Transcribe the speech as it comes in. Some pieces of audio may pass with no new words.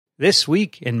This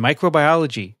Week in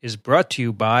Microbiology is brought to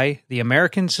you by the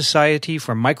American Society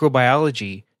for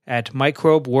Microbiology at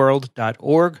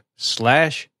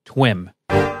microbeworld.org/TWiM.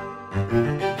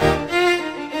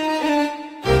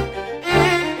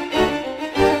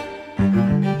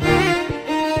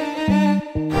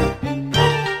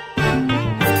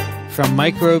 From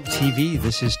Microbe TV,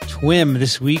 this is TWiM,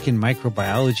 This Week in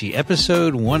Microbiology,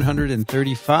 episode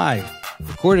 135,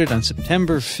 recorded on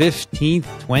September 15th,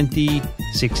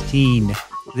 2016.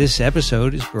 This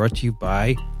episode is brought to you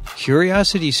by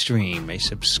CuriosityStream, a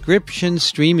subscription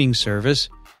streaming service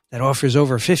that offers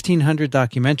over 1,500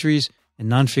 documentaries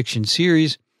and nonfiction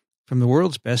series from the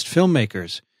world's best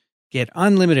filmmakers. Get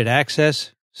unlimited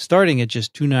access, starting at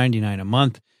just $2.99 a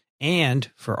month. And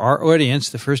for our audience,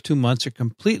 the first 2 months are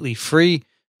completely free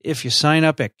if you sign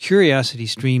up at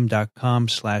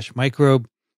curiositystream.com/microbe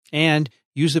and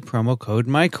use the promo code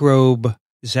microbe.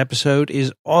 This episode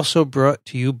is also brought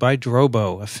to you by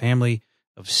Drobo, a family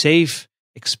of safe,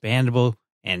 expandable,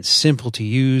 and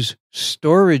simple-to-use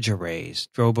storage arrays.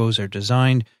 Drobos are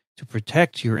designed to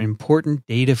protect your important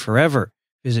data forever.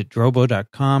 Visit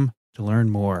drobo.com to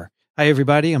learn more. Hi,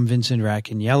 everybody. I'm Vincent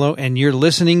Racaniello, and you're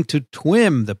listening to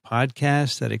TWiM, the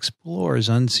podcast that explores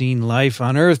unseen life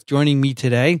on Earth. Joining me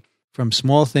today from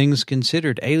Small Things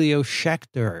Considered, Elio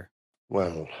Schaechter.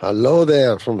 Well, hello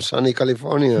there from sunny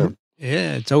California.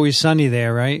 Yeah, it's always sunny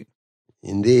there, right?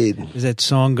 Indeed. As that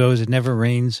song goes, it never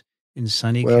rains in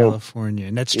sunny California.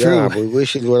 And that's true. Yeah, we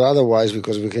wish it were otherwise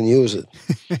because we can use it.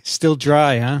 Still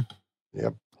dry, huh?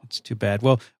 Yep. It's too bad.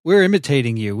 Well, we're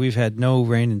imitating you. We've had no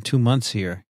rain in 2 months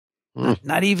here.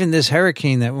 Not even this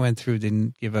hurricane that went through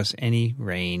didn't give us any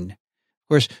rain. Of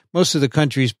course, most of the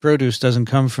country's produce doesn't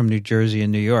come from New Jersey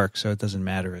and New York, so it doesn't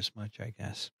matter as much, I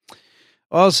guess.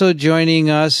 Also joining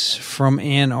us from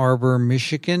Ann Arbor,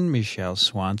 Michigan, Michele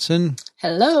Swanson.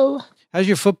 Hello. How's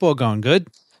your football going? Good?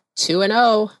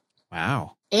 2-0.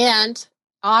 Wow. And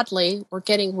oddly, we're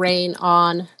getting rain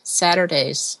on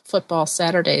Saturdays, football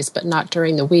Saturdays, but not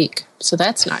during the week. So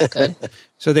that's not good.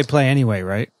 So they play anyway,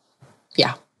 right?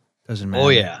 Yeah. Doesn't matter.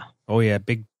 Oh yeah,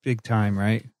 big time,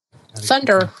 right?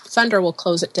 Thunder will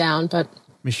close it down, but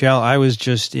Michele, I was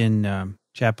just in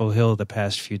Chapel Hill the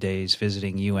past few days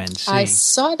visiting UNC. I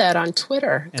saw that on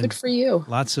Twitter. And good for you.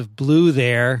 Lots of blue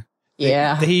there.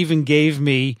 Yeah. They even gave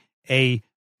me a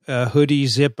hoodie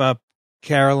zip-up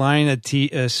Carolina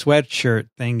sweatshirt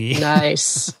thingy.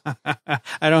 Nice.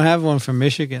 I don't have one from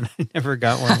Michigan. I never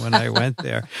got one when I went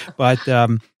there. But,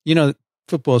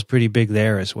 football is pretty big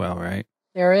there as well, right?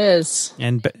 There is.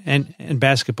 And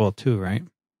basketball too, right?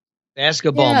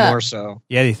 Basketball more so.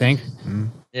 Yeah, do you think?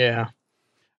 Yeah.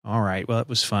 All right. Well, it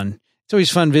was fun. It's always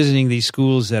fun visiting these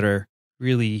schools that are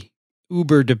really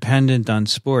uber dependent on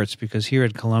sports, because here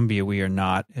at Columbia we are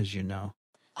not, as you know.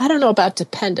 I don't know about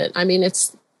dependent. I mean,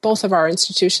 it's both of our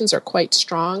institutions are quite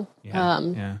strong,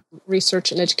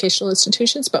 research and educational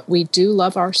institutions, but we do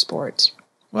love our sports.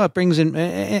 Well, it brings in,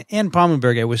 Ann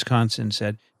Palmenberg at Wisconsin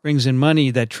said, brings in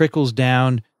money that trickles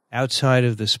down outside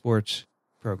of the sports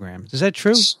programs. Is that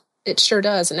true? It sure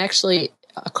does. And actually,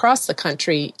 across the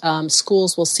country,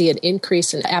 schools will see an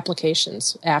increase in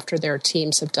applications after their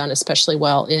teams have done especially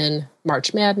well in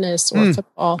March Madness or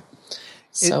football.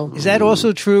 So, is that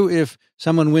also true if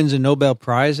someone wins a Nobel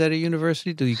Prize at a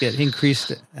university? Do you get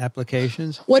increased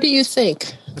applications? What do you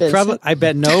think, Vincent? Probably, I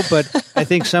bet no, but I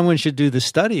think someone should do the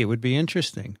study. It would be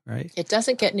interesting, right? It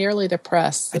doesn't get nearly the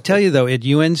press. I tell you, though, at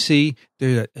UNC,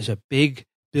 there's a big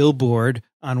billboard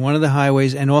on one of the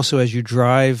highways, and also as you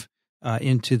drive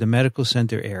into the medical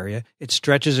center area, it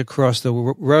stretches across the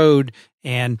road,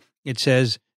 and it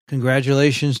says,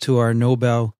 "Congratulations to our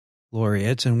Nobel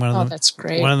laureates." And one of them, that's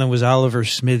great. One of them was Oliver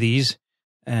Smithies,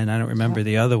 and I don't remember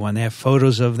the other one. They have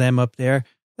photos of them up there.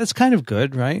 That's kind of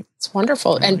good, right? It's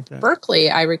wonderful. And like Berkeley,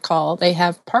 I recall, they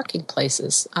have parking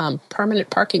places,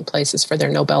 permanent parking places for their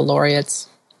Nobel laureates.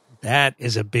 That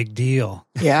is a big deal.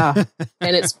 Yeah.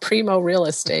 And it's primo real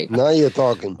estate. Now you're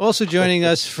talking. Also joining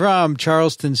us from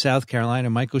Charleston, South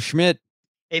Carolina, Michael Schmidt.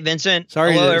 Hey, Vincent.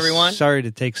 Hello, everyone. Sorry to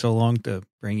take so long to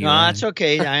bring you in. No, it's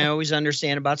okay. I always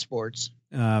understand about sports.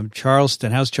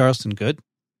 Charleston. How's Charleston? Good?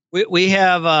 We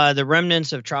have the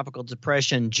remnants of tropical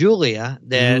depression Julia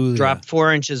that dropped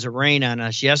 4 inches of rain on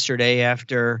us yesterday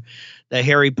after the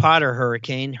Harry Potter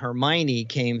hurricane. Hermione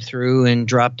came through and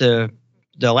dropped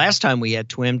the last time we had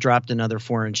TWiM, dropped another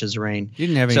 4 inches of rain. You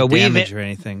didn't have any damage or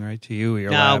anything, right, to you or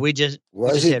your lab? we just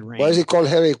had rain. Why is it called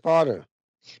Harry Potter?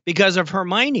 Because of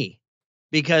Hermione.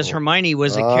 Because Hermione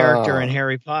was a character in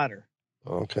Harry Potter.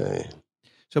 Okay.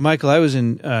 So, Michael, I was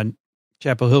in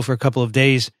Chapel Hill for a couple of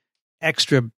days,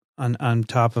 extra on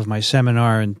top of my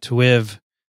seminar in TWiV.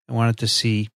 I wanted to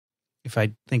see if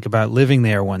I think about living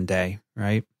there one day,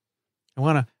 right? I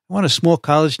want a small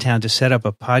college town to set up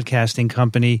a podcasting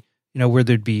company, where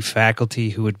there'd be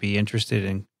faculty who would be interested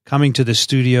in coming to the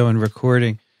studio and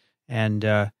recording. And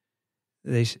the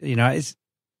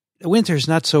winter's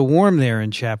not so warm there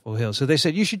in Chapel Hill. So they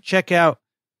said, you should check out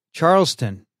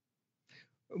Charleston.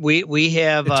 We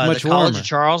have the College of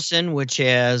Charleston, which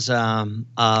has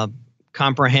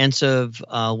comprehensive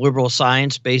liberal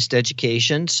science-based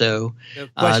education. So the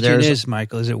question is,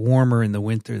 Michael, is it warmer in the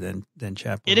winter than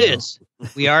Chapel Hill? It is.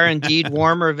 We are indeed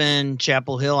warmer than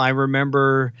Chapel Hill. I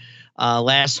remember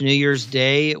last New Year's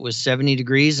Day, it was 70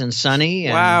 degrees and sunny.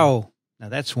 And, wow. Now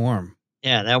that's warm.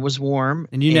 Yeah, that was warm.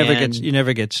 And you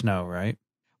never get snow, right?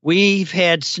 We've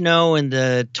had snow in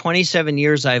the 27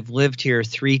 years I've lived here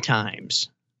 3 times.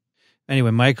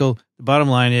 Anyway, Michael, the bottom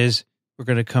line is we're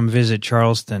going to come visit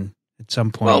Charleston at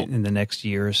some point in the next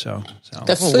year or so.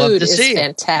 The food is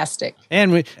fantastic.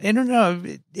 And I don't know,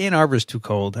 Ann Arbor's too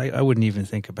cold. I wouldn't even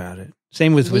think about it.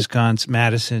 Same with Wisconsin,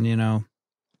 Madison,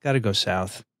 got to go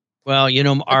south. Well,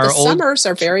 our summers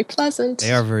are very pleasant.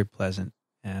 They are very pleasant.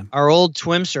 Yeah. Our old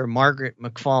TWiMster, Margaret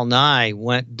McFall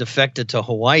Nye, defected to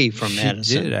Hawaii from Madison.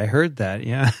 She did. I heard that.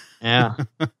 Yeah. Yeah.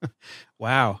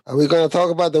 Wow. Are we going to talk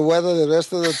about the weather the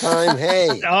rest of the time?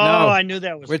 Hey. No, I knew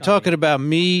that was We're talking about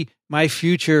my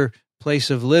future place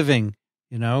of living,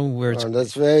 where it's...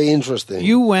 that's very interesting.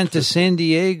 You went to San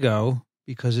Diego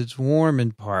because it's warm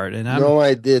in part. And No,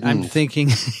 I didn't. I'm thinking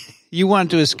you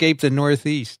want to escape the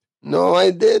Northeast. No, I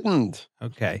didn't.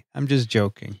 Okay. I'm just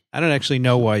joking. I don't actually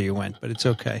know why you went, but it's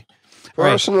okay.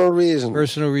 Personal reasons.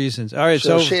 Personal reasons. All right.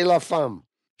 Cherchez la femme.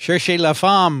 Cherchez la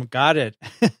femme. Got it.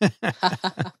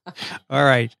 All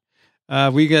right.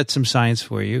 We got some science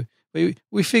for you.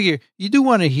 We figure you do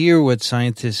want to hear what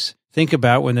scientists think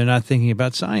about when they're not thinking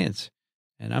about science.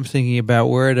 And I'm thinking about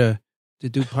where to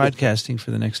do podcasting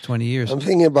for the next 20 years. I'm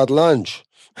thinking about lunch.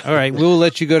 All right. We'll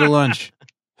let you go to lunch.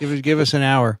 Give us an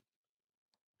hour.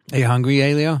 Are you hungry,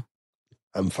 Elio?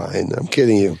 I'm fine. I'm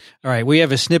kidding you. All right. We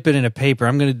have a snippet in a paper.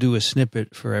 I'm going to do a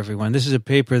snippet for everyone. This is a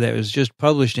paper that was just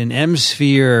published in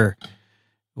M-Sphere,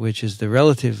 which is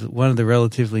one of the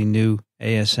relatively new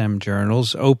ASM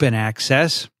journals, open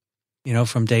access.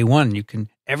 From day one,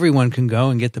 everyone can go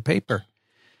and get the paper.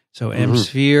 So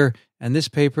M-Sphere, and this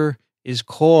paper is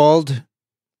called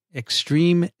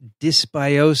Extreme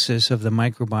Dysbiosis of the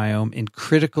Microbiome in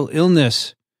Critical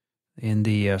Illness. And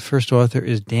the first author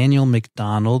is Daniel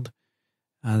McDonald.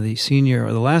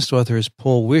 The last author is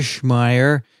Paul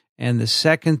Wischmeyer, and the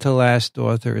second to last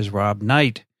author is Rob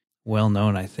Knight, well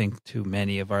known, I think, to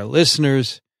many of our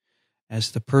listeners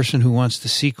as the person who wants to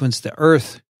sequence the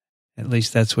Earth. At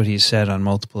least that's what he's said on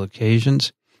multiple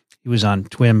occasions. He was on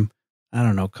TWiM,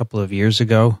 a couple of years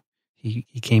ago. He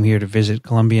came here to visit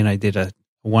Columbia, and I did a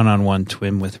one-on-one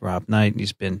TWiM with Rob Knight, and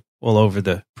he's been all over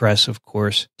the press, of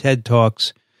course, TED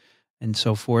Talks, and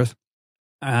so forth.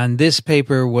 On this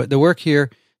paper, the work here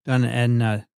done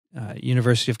in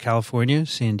University of California,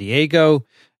 San Diego,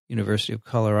 University of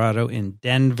Colorado in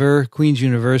Denver, Queen's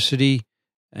University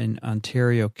in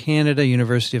Ontario, Canada,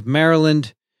 University of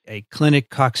Maryland, a clinic,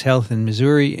 Cox Health in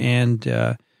Missouri,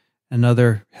 and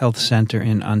another health center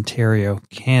in Ontario,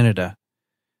 Canada.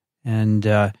 And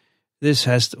this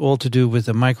has all to do with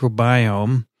the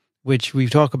microbiome, which we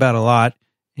talk about a lot.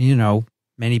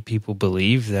 Many people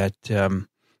believe that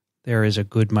there is a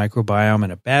good microbiome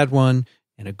and a bad one,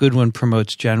 and a good one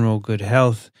promotes general good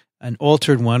health. An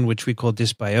altered one, which we call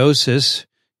dysbiosis,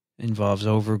 involves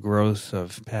overgrowth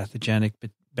of pathogenic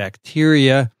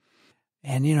bacteria.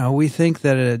 And, we think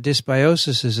that a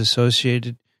dysbiosis is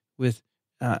associated with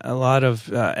a lot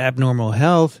of abnormal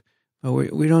health, but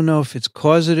we don't know if it's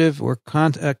causative or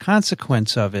a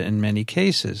consequence of it in many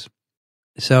cases.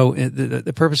 So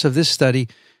the purpose of this study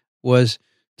was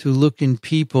to look in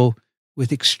people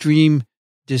with extreme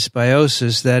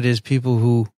dysbiosis, that is, people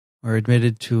who are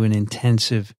admitted to an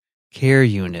intensive care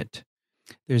unit.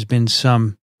 There's been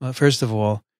first of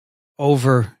all,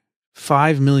 over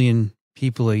 5 million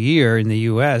people a year in the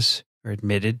U.S. are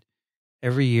admitted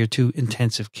every year to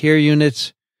intensive care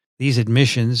units. These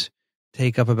admissions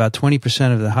take up about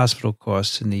 20% of the hospital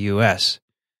costs in the U.S.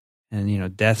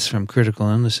 And, deaths from critical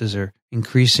illnesses are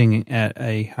increasing at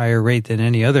a higher rate than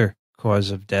any other cause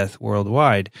of death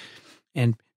worldwide.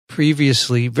 And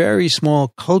previously, very small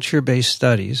culture-based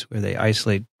studies where they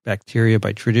isolate bacteria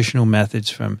by traditional methods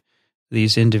from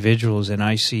these individuals in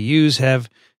ICUs have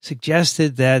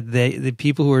suggested that the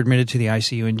people who are admitted to the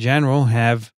ICU in general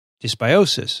have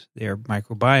dysbiosis. Their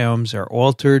microbiomes are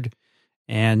altered,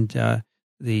 and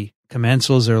the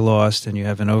commensals are lost, and you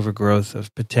have an overgrowth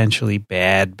of potentially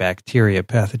bad bacteria,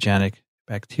 pathogenic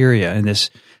bacteria. And this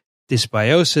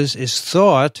dysbiosis is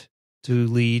thought to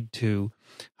lead to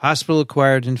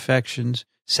hospital-acquired infections,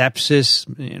 sepsis,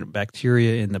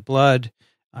 bacteria in the blood,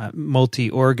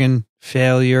 multi-organ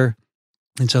failure.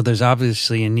 And so there's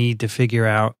obviously a need to figure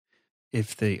out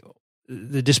if the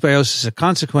dysbiosis is a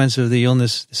consequence of the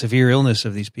illness, the severe illness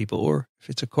of these people, or if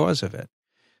it's a cause of it.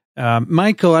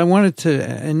 Michael, I wanted to,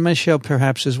 and Michele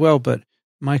perhaps as well, but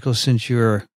Michael, since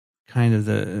you're kind of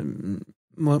the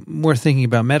more thinking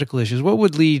about medical issues,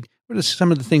 what are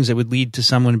some of the things that would lead to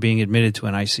someone being admitted to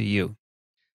an ICU?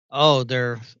 Oh,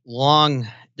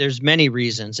 there's many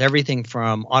reasons. Everything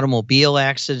from automobile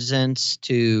accidents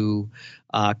to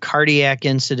cardiac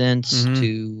incidents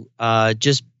to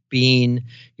just being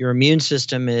your immune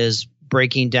system is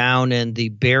breaking down and the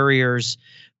barriers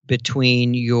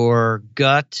between your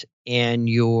gut and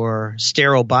your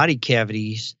sterile body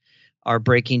cavities are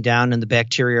breaking down and the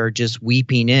bacteria are just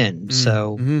weeping in.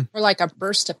 So, or like a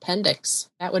burst appendix.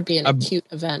 That would be an acute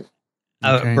event.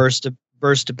 A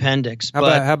burst appendix.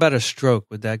 How about a stroke?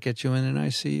 Would that get you in an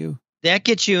ICU? That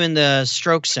gets you in the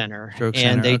stroke center.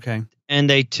 Okay. And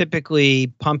they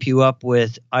typically pump you up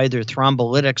with either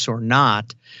thrombolytics or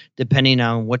not, depending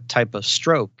on what type of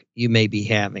stroke you may be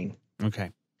having. Okay.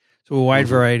 So a wide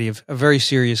variety of very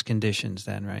serious conditions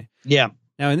then, right? Yeah.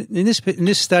 Now, in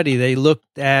this study, they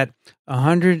looked at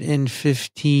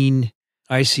 115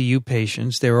 ICU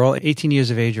patients. They were all 18 years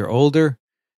of age or older.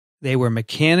 They were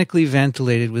mechanically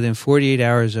ventilated within 48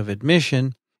 hours of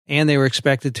admission, and they were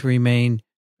expected to remain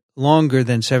longer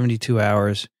than 72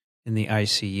 hours in the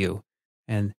ICU.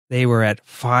 And they were at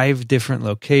 5 different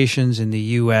locations in the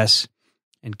U.S.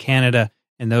 and Canada,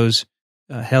 and those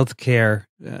healthcare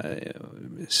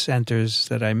centers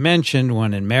that I mentioned,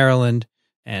 one in Maryland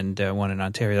and one in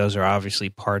Ontario, those are obviously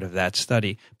part of that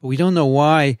study. But we don't know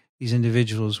why these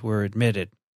individuals were admitted.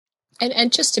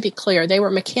 And just to be clear, they were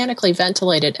mechanically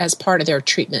ventilated as part of their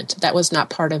treatment. That was not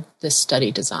part of this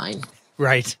study design.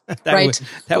 Right.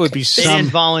 That would be some.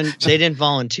 They didn't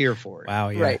volunteer for it. Wow.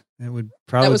 Yeah. Right. That would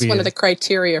probably. That was one of the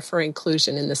criteria for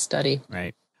inclusion in the study.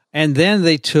 Right. And then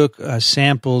they took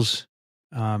samples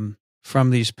from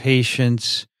these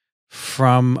patients.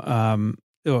 First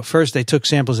they took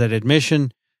samples at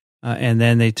admission, and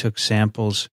then they took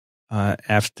samples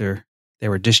after they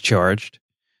were discharged.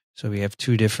 So we have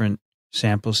 2 different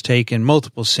samples taken,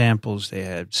 multiple samples. They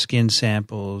had skin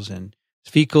samples and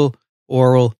fecal,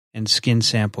 oral, and skin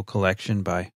sample collection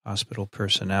by hospital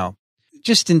personnel.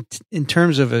 Just in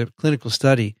terms of a clinical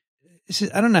study,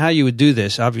 I don't know how you would do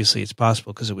this. Obviously, it's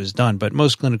possible because it was done, but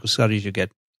most clinical studies, you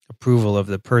get approval of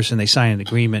the person. They sign an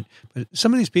agreement. But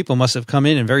some of these people must have come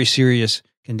in very serious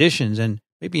conditions and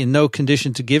maybe in no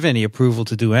condition to give any approval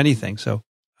to do anything. So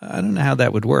I don't know how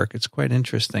that would work. It's quite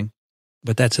interesting.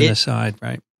 But that's an aside,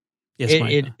 right? Yes,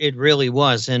 it really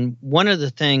was. And one of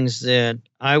the things that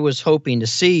I was hoping to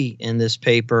see in this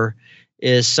paper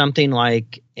is something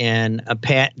like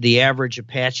the average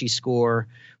Apache score,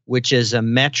 which is a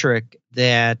metric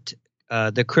that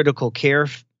the critical care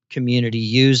community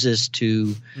uses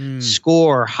to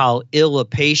score how ill a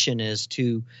patient is,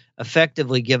 to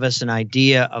effectively give us an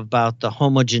idea about the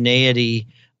homogeneity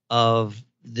of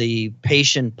the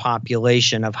patient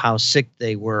population, of how sick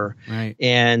they were. Right.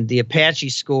 And the Apache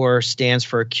score stands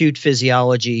for acute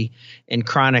physiology and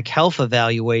chronic health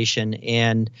evaluation.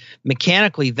 And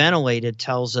mechanically ventilated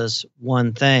tells us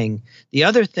one thing. The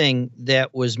other thing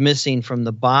that was missing from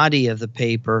the body of the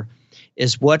paper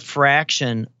is what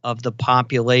fraction of the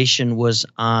population was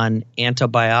on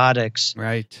antibiotics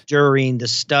during the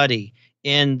study.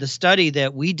 In the study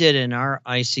that we did in our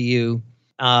ICU,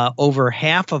 over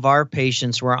half of our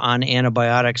patients were on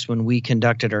antibiotics when we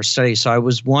conducted our study. So I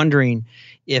was wondering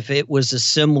if it was a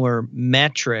similar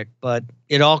metric, but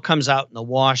it all comes out in the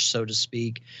wash, so to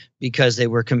speak, because they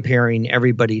were comparing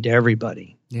everybody to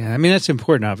everybody. Yeah, I mean, that's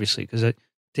important, obviously, because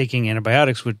taking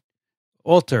antibiotics would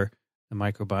alter the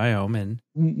microbiome. And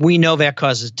we know that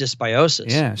causes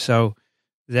dysbiosis. Yeah, so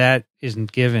that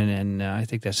isn't given, and I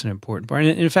think that's an important part.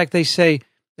 And in fact, they say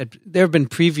that there have been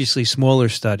previously smaller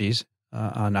studies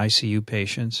on ICU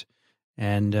patients,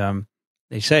 and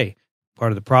they say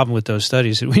part of the problem with those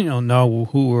studies is we don't know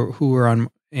who are on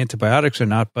antibiotics or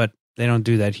not, but they don't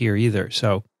do that here either.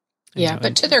 So, yeah,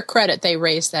 but to their credit, they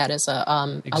raised that as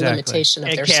a limitation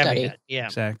of their study. Yeah,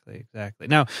 exactly.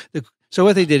 Now, so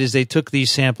what they did is they took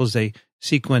these samples, they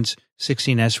sequenced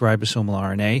 16S ribosomal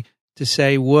RNA to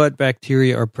say what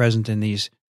bacteria are present in these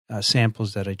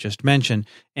samples that I just mentioned.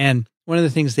 And one of the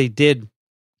things they did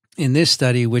in this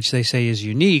study, which they say is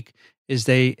unique, is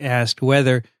they asked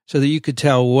whether, so that you could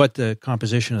tell what the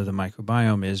composition of the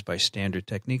microbiome is by standard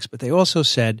techniques, but they also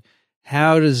said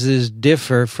how does this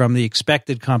differ from the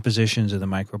expected compositions of the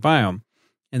microbiome?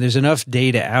 And there's enough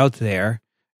data out there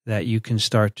that you can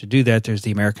start to do that. There's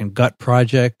the American Gut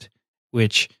Project,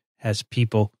 which has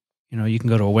people, you can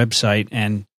go to a website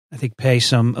and I think pay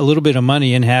a little bit of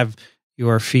money and have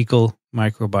your fecal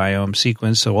microbiome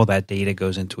sequence. So all that data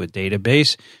goes into a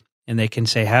database, and they can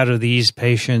say, how do these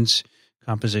patients'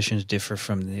 compositions differ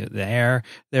from the air?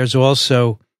 There's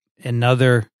also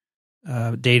another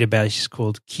database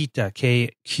called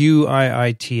KITA,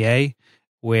 Q-I-I-T-A,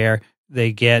 where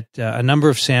they get a number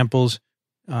of samples,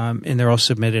 and they're all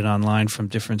submitted online from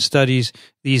different studies.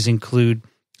 These include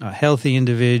healthy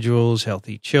individuals,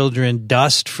 healthy children,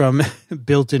 dust from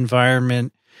built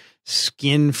environment,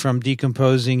 skin from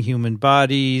decomposing human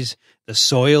bodies, the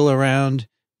soil around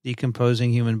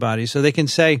decomposing human bodies. So they can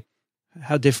say,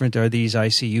 how different are these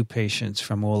ICU patients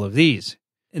from all of these?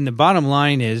 And the bottom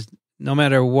line is, no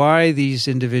matter why these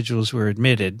individuals were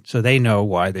admitted, so they know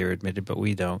why they were admitted, but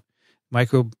we don't,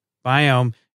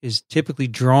 microbiome is typically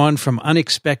drawn from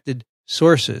unexpected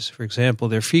sources. For example,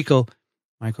 their fecal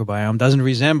microbiome doesn't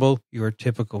resemble your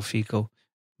typical fecal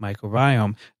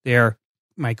microbiome. Their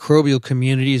microbial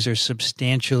communities are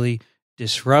substantially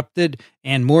disrupted,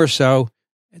 and more so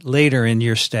later in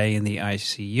your stay in the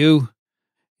ICU.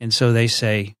 And so they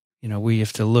say, we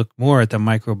have to look more at the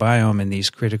microbiome in these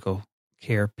critical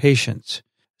care patients.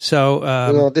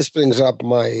 So, this brings up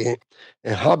a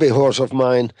hobby horse of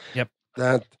mine. Yep.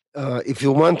 That if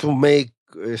you want to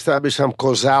establish some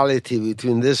causality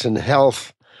between this and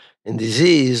health and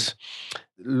disease,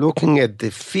 looking at the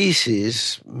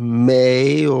feces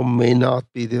may or may not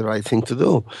be the right thing to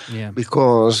do. Yeah.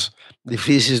 Because the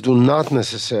feces do not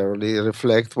necessarily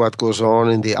reflect what goes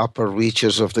on in the upper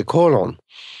reaches of the colon.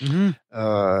 Mm-hmm.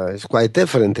 It's quite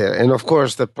different there. And of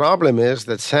course, the problem is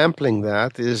that sampling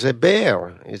that is a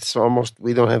bear. It's almost,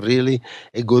 we don't have really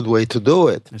a good way to do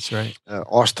it. That's right.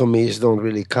 Ostomies don't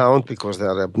really count because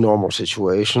they're abnormal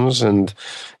situations. And,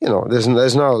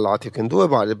 there's not a lot you can do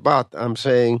about it. But I'm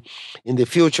saying in the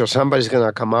future, somebody's going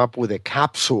to come up with a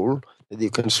capsule that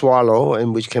you can swallow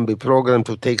and which can be programmed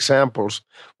to take samples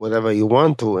wherever you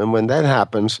want to. And when that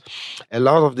happens, a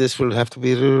lot of this will have to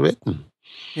be rewritten.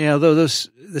 Yeah, although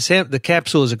the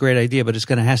capsule is a great idea, but it's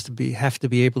going to have to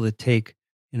be able to take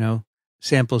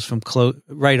samples from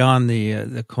right on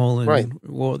the colon, right,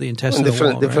 wall, the intestinal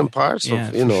wall, different right? parts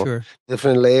of sure.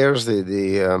 different layers,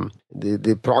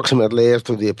 the proximate layer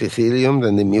to the epithelium,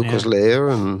 then the mucous layer,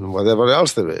 and whatever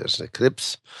else there is, the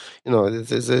crypts.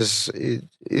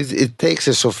 It takes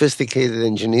a sophisticated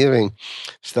engineering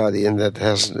study, and that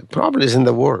probably is in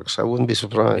the works. I wouldn't be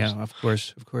surprised. Yeah, of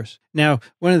course. Now,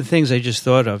 one of the things I just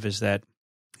thought of is that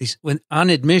when on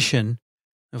admission,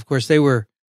 of course, the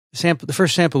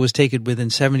first sample was taken within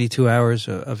 72 hours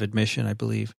of admission, I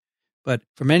believe. But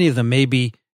for many of them,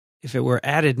 maybe if it were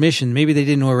at admission, maybe they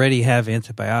didn't already have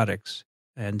antibiotics.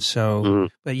 And so,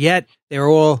 but yet their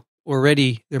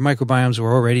microbiomes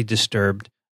were already disturbed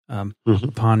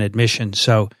upon admission.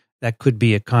 So that could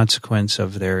be a consequence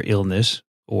of their illness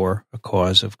or a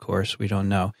cause, of course. We don't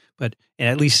know. But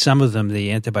at least some of them, the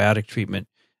antibiotic treatment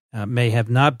may have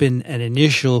not been an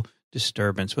initial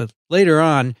disturbance. But later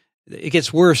on, it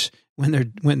gets worse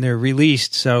when they're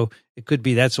released. So it could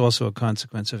be that's also a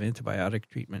consequence of antibiotic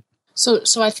treatment. So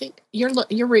I think you're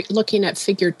looking at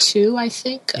Figure 2. I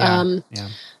think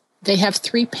they have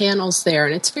 3 panels there,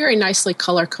 and it's very nicely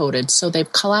color coded. So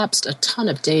they've collapsed a ton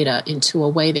of data into a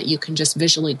way that you can just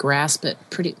visually grasp it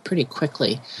pretty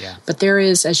quickly. Yeah. But there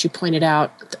is, as you pointed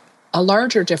out, a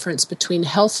larger difference between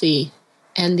healthy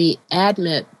and the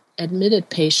admitted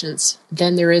patients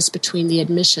than there is between the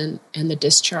admission and the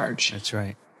discharge. That's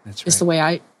right. Is the way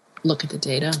I look at the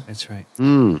data. That's right.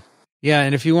 Yeah,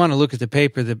 and if you want to look at the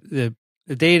paper, the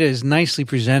data is nicely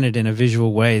presented in a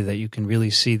visual way that you can really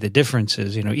see the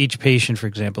differences. Each patient, for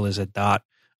example, is a dot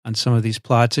on some of these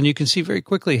plots, and you can see very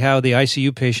quickly how the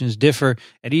ICU patients differ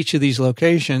at each of these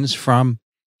locations from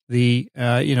the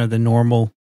the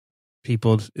normal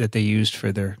people that they used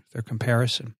for their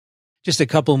comparison. Just a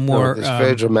couple more. It's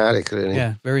very dramatic, really.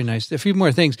 Yeah, very nice. A few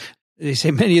more things. They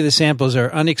say many of the samples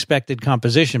are unexpected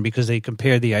composition because they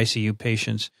compare the ICU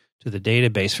patients to the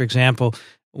database. For example,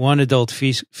 one adult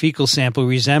fecal sample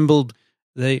resembled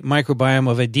the microbiome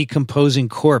of a decomposing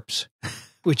corpse,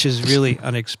 which is really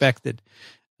unexpected.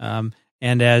 And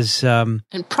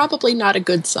probably not a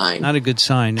good sign. Not a good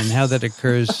sign. And how that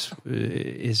occurs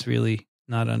is really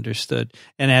not understood.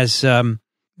 And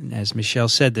as Michele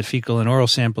said, the fecal and oral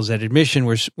samples at admission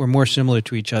were more similar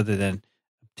to each other than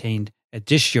obtained at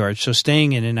discharge. So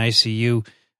staying in an ICU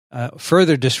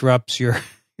further disrupts your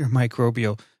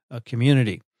microbial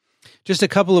community. Just a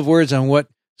couple of words on what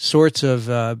sorts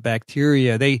of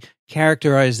bacteria. They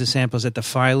characterize the samples at the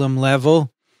phylum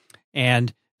level,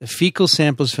 and the fecal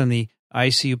samples from the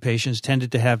ICU patients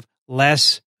tended to have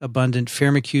less abundant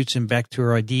firmicutes and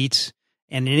bacteroidetes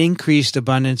and an increased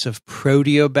abundance of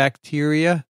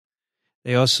proteobacteria.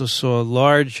 They also saw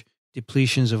large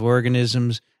depletions of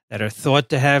organisms that are thought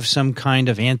to have some kind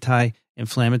of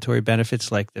anti-inflammatory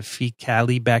benefits like the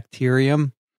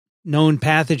Faecalibacterium. Known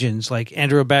pathogens like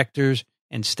enterobacters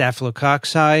and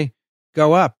staphylococci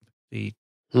go up the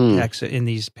taxa in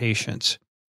these patients.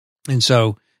 And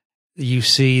so you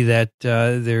see that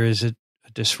there is a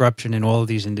disruption in all of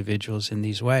these individuals in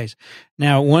these ways.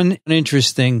 Now, one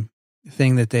interesting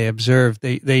thing that they observed,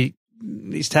 these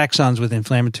taxons with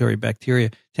inflammatory bacteria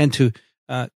tend to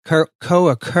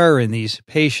co-occur in these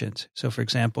patients. So, for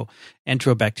example,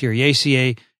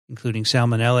 Enterobacteriaceae, including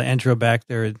Salmonella,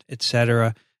 Enterobacter,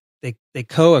 etc., they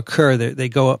co-occur, they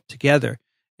go up together.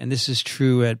 And this is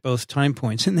true at both time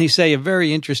points. And they say a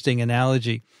very interesting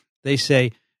analogy. They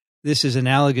say this is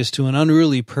analogous to an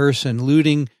unruly person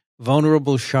looting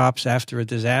vulnerable shops after a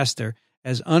disaster,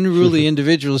 as unruly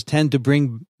individuals tend to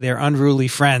bring their unruly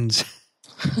friends.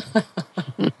 Well,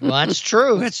 that's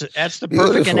true. That's the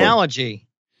perfect analogy.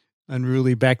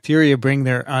 Unruly bacteria bring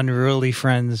their unruly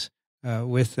friends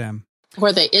with them.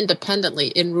 Where they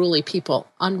unruly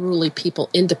people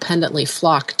independently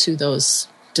flock to those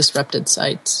disrupted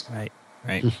sites.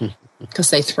 Right. Because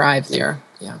they thrive there.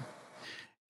 Yeah.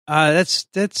 That's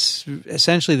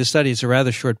essentially the study. It's a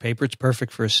rather short paper. It's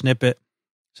perfect for a snippet.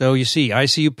 So you see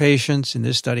ICU patients in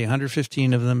this study,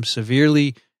 115 of them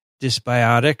severely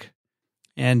dysbiotic,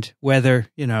 and whether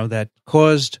that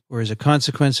caused or is a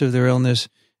consequence of their illness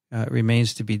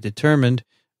remains to be determined.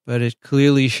 But it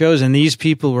clearly shows, and these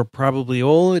people were probably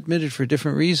all admitted for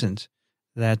different reasons,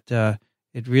 that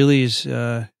it really is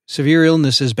severe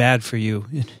illness is bad for you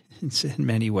in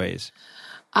many ways.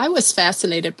 I was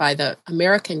fascinated by the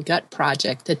American Gut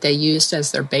Project that they used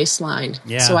as their baseline.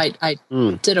 Yeah. So I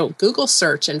did a Google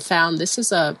search and found this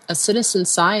is a citizen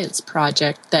science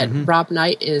project that Rob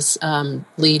Knight is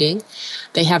leading.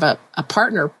 They have a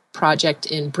partner project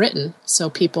in Britain, so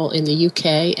people in the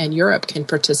UK and Europe can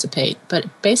participate. But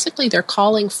basically they're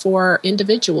calling for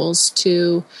individuals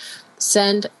to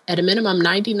send at a minimum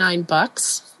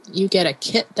 $99. You get a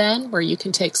kit then where you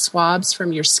can take swabs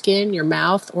from your skin, your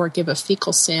mouth, or give a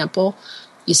fecal sample.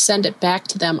 You send it back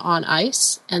to them on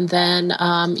ice, and then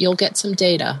you'll get some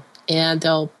data. And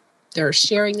they're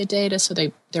sharing the data, so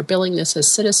they're billing this as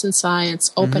citizen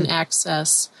science, open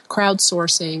access,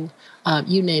 crowdsourcing,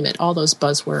 you name it, all those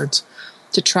buzzwords,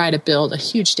 to try to build a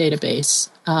huge database.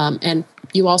 And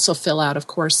you also fill out, of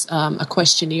course, a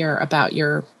questionnaire about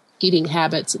your eating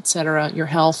habits, et cetera, your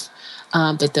health,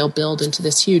 that they'll build into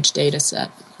this huge data set.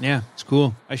 Yeah, it's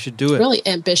cool. I should do it. Really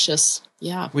ambitious.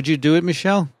 Yeah. Would you do it,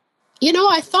 Michele?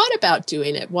 I thought about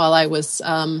doing it while I was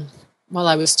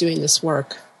doing this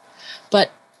work. But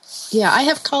yeah, I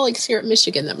have colleagues here at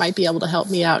Michigan that might be able to help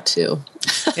me out too.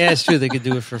 Yeah, it's true. They could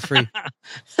do it for free.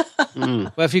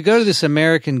 Well, if you go to this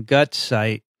American Gut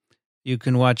site, you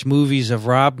can watch movies of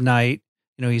Rob Knight.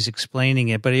 He's explaining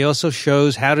it, but he also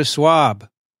shows how to swab,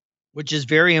 which is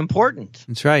very important.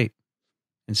 That's right.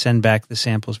 And send back the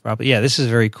samples properly. Yeah, this is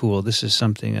very cool. This is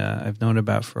something I've known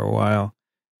about for a while,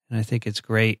 and I think it's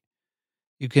great.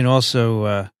 You can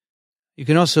also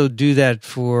do that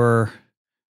for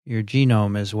your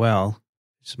genome as well.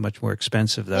 It's much more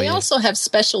expensive, though. They also have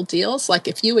special deals, like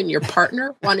if you and your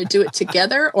partner want to do it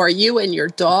together, or you and your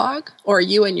dog, or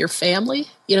you and your family.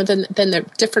 Then there are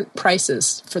different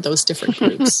prices for those different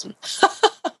groups.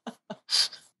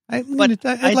 I'd like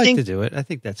to do it. I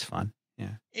think that's fun.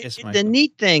 Yeah. The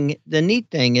neat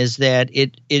thing is that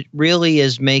it really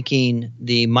is making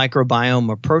the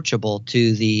microbiome approachable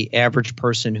to the average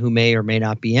person who may or may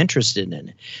not be interested in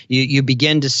it. You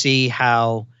begin to see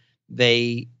how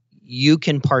you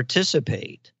can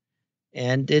participate,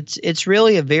 and it's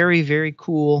really a very, very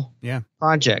cool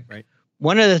project. Right.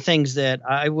 One of the things that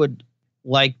I would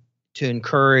like to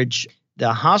encourage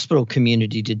the hospital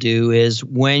community to do is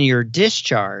when you're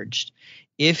discharged,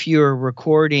 if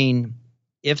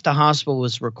the hospital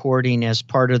was recording as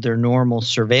part of their normal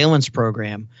surveillance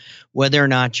program, whether or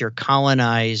not you're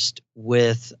colonized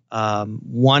with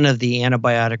one of the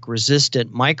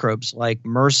antibiotic-resistant microbes like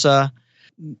MRSA,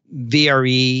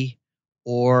 VRE,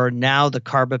 or now the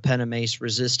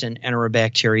carbapenemase-resistant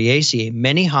Enterobacteriaceae.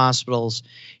 Many hospitals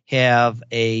have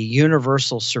a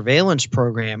universal surveillance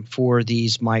program for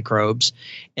these microbes,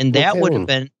 and that would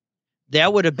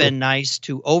have been nice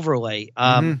to overlay.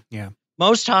 Yeah.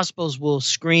 Most hospitals will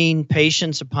screen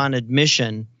patients upon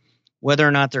admission whether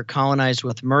or not they're colonized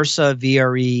with MRSA,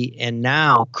 VRE, and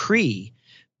now CRE,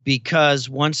 because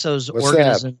once those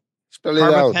organisms,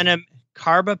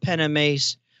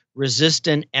 carbapenemase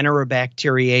resistant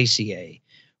Enterobacteriaceae,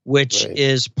 which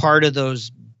is part of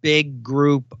those big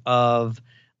group of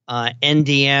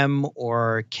NDM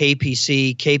or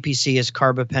KPC. KPC is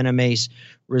carbapenemase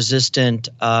resistant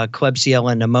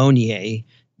Klebsiella pneumoniae.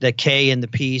 The K and the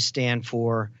P stand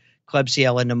for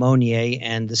Klebsiella pneumoniae,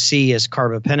 and the C is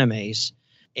carbapenemase.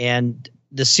 And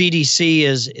the CDC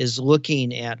is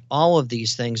looking at all of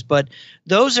these things, but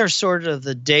those are sort of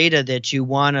the data that you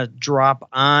want to drop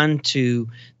onto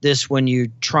this when you're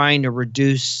trying to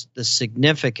reduce the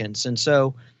significance. And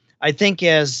so I think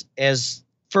as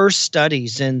first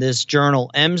studies in this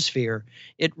journal Emsphere,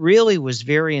 it really was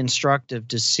very instructive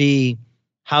to see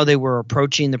how they were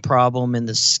approaching the problem and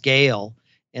the scale.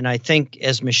 And I think,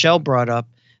 as Michele brought up,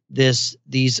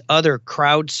 these other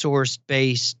crowdsourced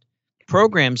based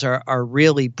programs are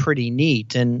really pretty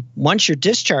neat. And once you're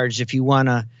discharged, if you want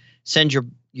to send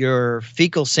your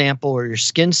fecal sample or your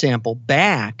skin sample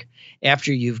back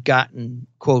after you've gotten,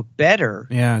 quote, better.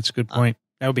 Yeah, that's a good point.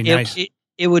 That would be nice.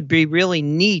 It would be really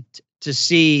neat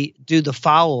to do the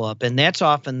follow-up. And that's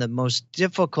often the most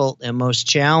difficult and most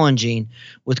challenging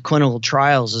with clinical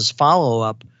trials is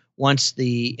follow-up once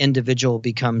the individual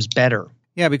becomes better.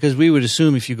 Yeah, because we would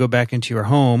assume if you go back into your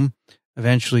home,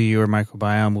 eventually your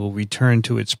microbiome will return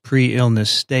to its pre-illness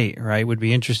state, right? It would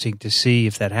be interesting to see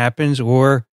if that happens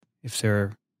or if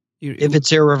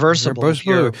it's irreversible.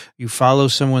 You follow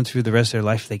someone through the rest of their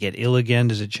life, they get ill again,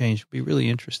 does it change? It would be really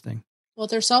interesting. Well,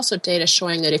 there's also data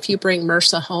showing that if you bring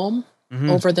MRSA home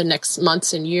over the next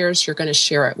months and years, you're going to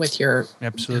share it with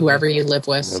whoever you live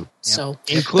with. Yeah. So,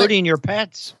 including your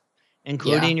pets.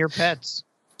 Your pets.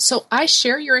 So I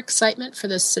share your excitement for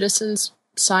the citizens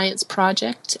science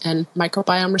project and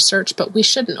microbiome research, but we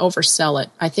shouldn't oversell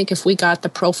it. I think if we got the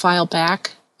profile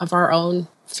back of our own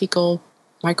fecal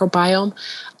microbiome,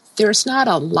 there's not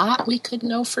a lot we could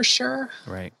know for sure,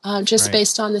 right?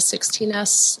 Based on the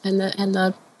 16S and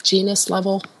the genus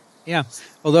level. Yeah,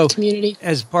 although community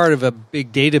as part of a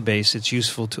big database, it's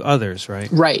useful to others, right?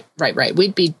 Right.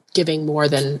 We'd be giving more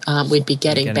than we'd be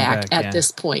getting back at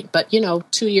this point. But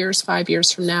 2 years, 5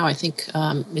 years from now, I think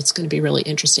it's going to be really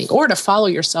interesting. Or to follow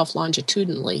yourself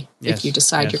longitudinally if you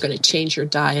decide you're going to change your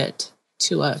diet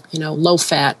to a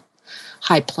low-fat,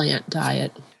 high-plant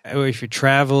diet. Or if you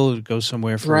travel, go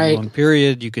somewhere for a long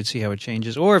period, you could see how it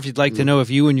changes. Or if you'd like to know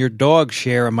if you and your dog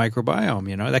share a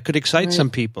microbiome, that could excite some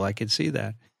people. I could see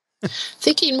that.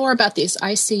 Thinking more about these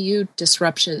ICU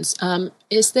disruptions,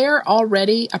 is there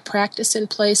already a practice in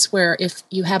place where if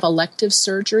you have elective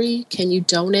surgery, can you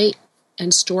donate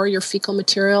and store your fecal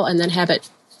material and then have it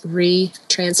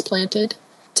retransplanted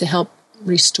to help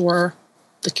restore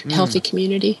the healthy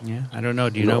community? Yeah, I don't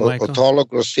know. Do you know, Michael?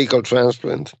 Autologous fecal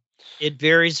transplant. It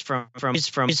varies from.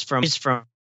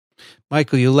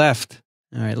 Michael, you left.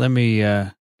 All right, let me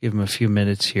give him a few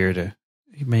minutes here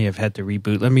he may have had to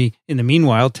reboot. Let me, in the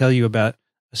meanwhile, tell you about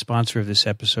a sponsor of this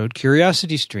episode,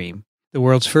 CuriosityStream, the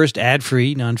world's first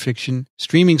ad-free nonfiction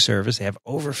streaming service. They have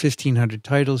over 1,500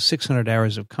 titles, 600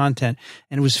 hours of content,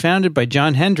 and it was founded by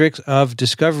John Hendricks of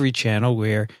Discovery Channel,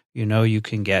 where you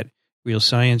can get real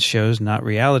science shows, not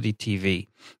reality TV.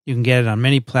 You can get it on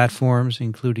many platforms,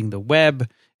 including the web,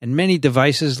 and many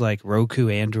devices like Roku,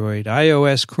 Android,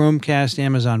 iOS, Chromecast,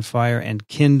 Amazon Fire, and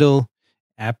Kindle,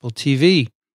 Apple TV.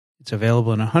 It's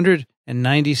available in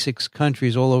 196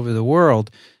 countries all over the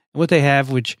world. And what they have,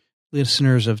 which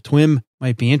listeners of TWiM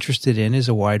might be interested in, is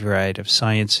a wide variety of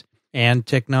science and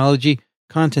technology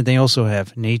content. They also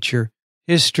have nature,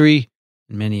 history,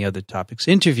 and many other topics.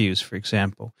 Interviews, for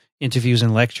example. Interviews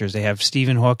and lectures. They have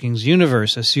Stephen Hawking's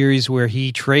Universe, a series where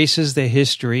he traces the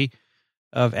history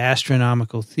of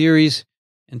astronomical theories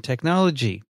and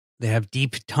technology. They have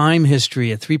Deep Time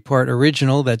History, a 3-part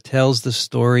original that tells the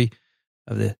story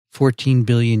of the 14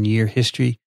 billion year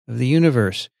history of the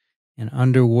universe. And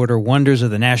Underwater Wonders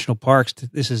of the National Parks.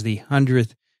 This is the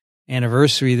 100th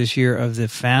anniversary this year of the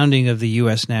founding of the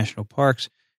U.S. National Parks.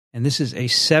 And this is a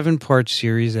 7-part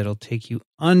series that'll take you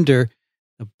under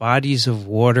the bodies of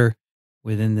water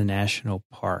within the national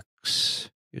parks.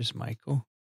 Here's Michael.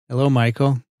 Hello,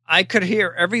 Michael. I could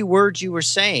hear every word you were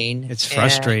saying. It's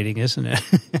frustrating, isn't it?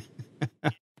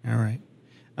 All right.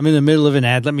 I'm in the middle of an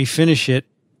ad. Let me finish it.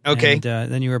 Okay. And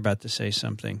then you were about to say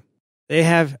something. They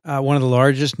have one of the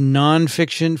largest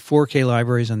nonfiction 4K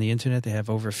libraries on the internet. They have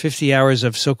over 50 hours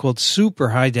of so-called super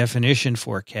high-definition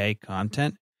 4K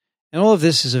content. And all of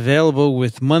this is available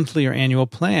with monthly or annual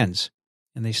plans.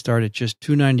 And they start at just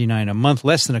 $2.99 a month,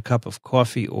 less than a cup of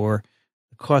coffee or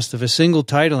the cost of a single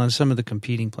title on some of the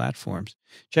competing platforms.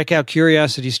 Check out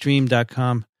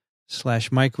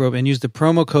curiositystream.com/microbe and use the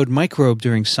promo code microbe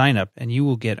during sign-up, and you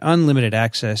will get unlimited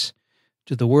access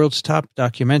to the world's top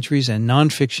documentaries and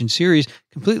nonfiction series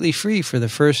completely free for the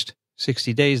first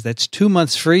 60 days. That's 2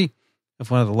 months free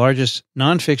of one of the largest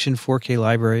nonfiction 4K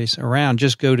libraries around.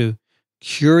 Just go to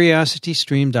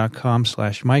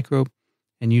curiositystream.com/microbe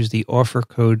and use the offer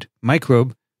code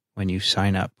microbe when you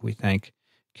sign up. We thank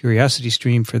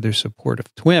CuriosityStream for their support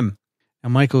of TWiM. Now,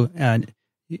 Michael,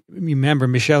 remember,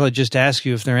 Michele just asked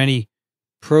you if there are any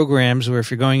programs where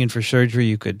if you're going in for surgery,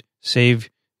 you could save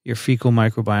your fecal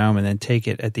microbiome and then take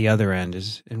it at the other end.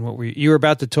 You were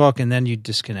about to talk and then you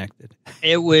disconnected.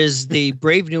 It was the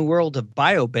brave new world of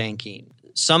biobanking.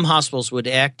 Some hospitals with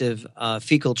active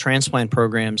fecal transplant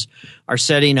programs are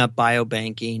setting up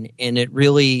biobanking, and it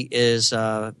really is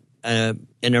an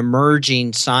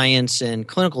emerging science and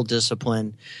clinical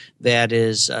discipline that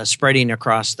is spreading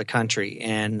across the country,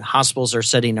 and hospitals are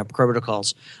setting up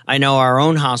protocols. I know our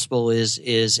own hospital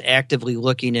is actively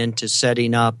looking into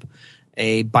setting up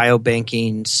a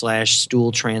biobanking /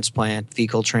 stool transplant,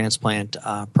 fecal transplant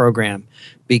program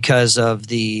because of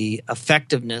the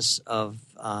effectiveness of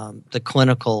the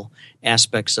clinical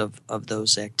aspects of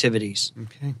those activities.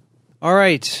 Okay. All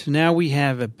right. Now we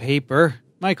have a paper.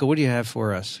 Michael, what do you have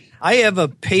for us? I have a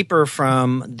paper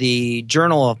from the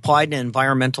Journal of Applied and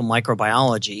Environmental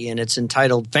Microbiology, and it's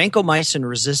entitled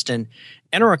Vancomycin-Resistant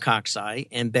Enterococci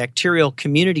and Bacterial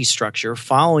Community Structure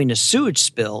Following a Sewage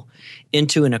Spill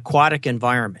into an Aquatic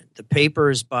Environment. The paper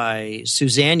is by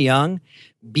Suzanne Young,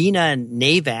 Bina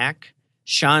Navak,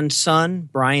 Sean Sun,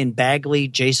 Brian Bagley,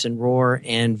 Jason Rohr,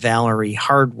 and Valerie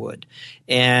Hardwood.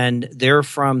 And they're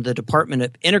from the Department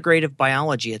of Integrative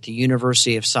Biology at the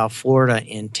University of South Florida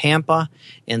in Tampa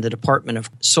and the Department of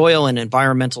Soil and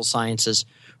Environmental Sciences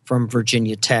from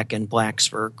Virginia Tech in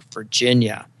Blacksburg,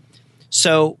 Virginia.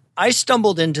 So I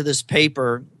stumbled into this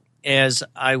paper as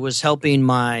I was helping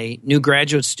my new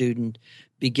graduate student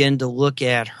begin to look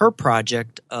at her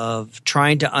project of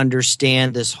trying to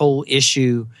understand this whole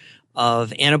issue of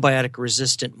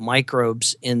antibiotic-resistant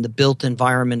microbes in the built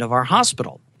environment of our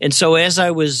hospital. And so as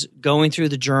I was going through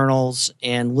the journals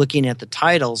and looking at the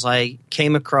titles, I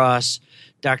came across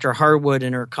Dr. Hardwood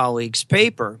and her colleagues'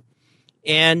 paper.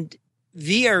 And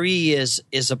VRE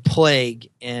is a plague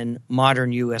in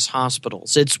modern U.S.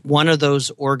 hospitals. It's one of those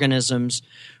organisms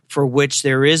for which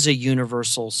there is a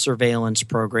universal surveillance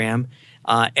program.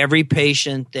 Every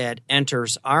patient that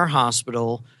enters our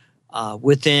hospital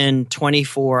within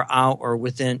 24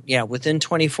 hours,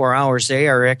 they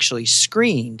are actually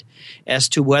screened as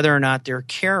to whether or not they're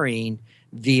carrying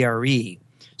VRE.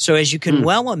 So as you can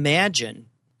well imagine,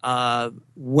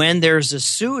 when there's a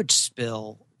sewage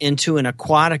spill into an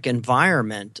aquatic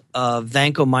environment of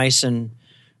vancomycin,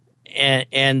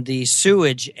 and the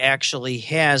sewage actually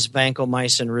has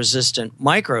vancomycin-resistant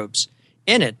microbes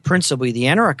in it, principally the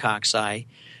enterococci.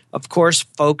 Of course,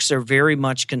 folks are very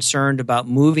much concerned about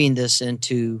moving this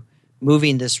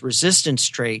resistance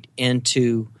trait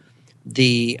into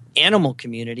the animal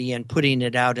community and putting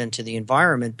it out into the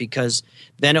environment, because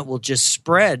then it will just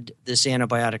spread this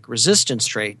antibiotic resistance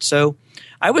trait. So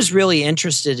I was really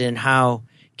interested in how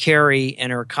Carrie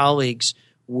and her colleagues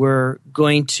were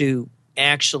going to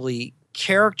actually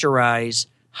characterize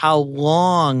how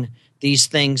long these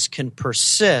things can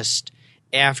persist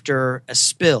after a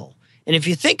spill. And if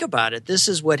you think about it, this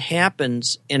is what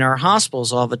happens in our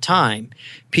hospitals all the time.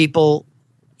 People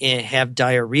have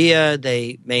diarrhea.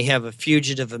 They may have a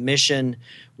fugitive emission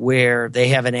where they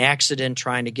have an accident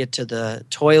trying to get to the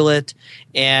toilet,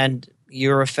 and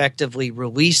you're effectively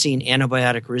releasing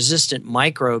antibiotic-resistant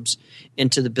microbes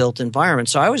into the built environment.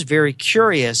 So I was very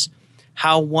curious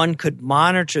how one could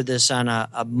monitor this on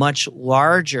a much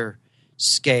larger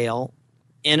scale.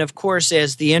 And of course,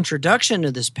 as the introduction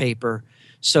to this paper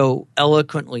so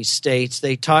eloquently states,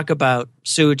 they talk about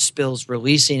sewage spills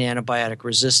releasing antibiotic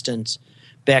resistance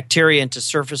bacteria into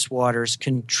surface waters,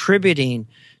 contributing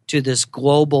to this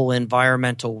global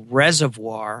environmental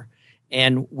reservoir.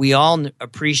 And we all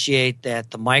appreciate that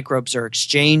the microbes are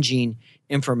exchanging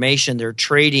information. They're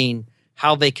trading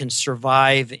how they can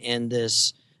survive in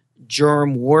this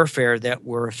germ warfare that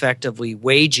we're effectively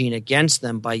waging against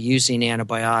them by using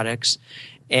antibiotics.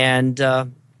 And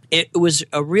it was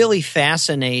a really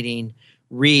fascinating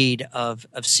read of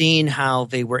seeing how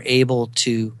they were able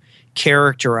to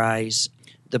characterize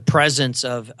the presence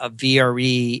of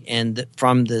VRE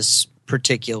from this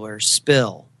particular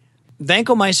spill.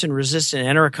 Vancomycin-resistant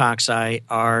enterococci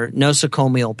are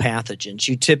nosocomial pathogens.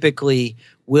 You typically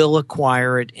will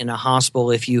acquire it in a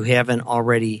hospital if you haven't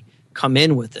already come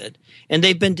in with it. And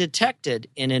they've been detected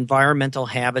in environmental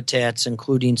habitats,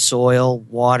 including soil,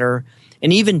 water,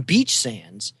 and even beach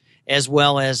sands, as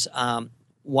well as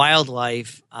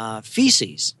wildlife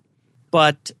feces.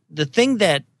 But the thing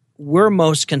that we're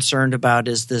most concerned about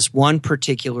is this one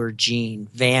particular gene,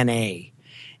 VAN-A.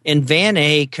 And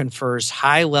VAN-A confers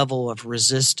high level of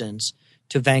resistance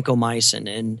to vancomycin.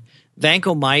 And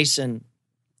vancomycin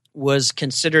was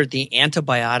considered the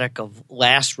antibiotic of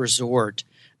last resort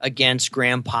against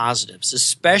gram-positives,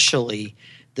 especially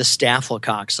the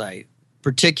staphylococci,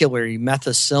 particularly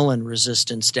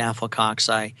methicillin-resistant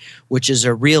staphylococci, which is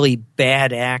a really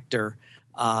bad actor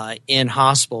in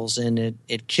hospitals, and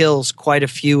it kills quite a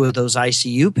few of those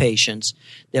ICU patients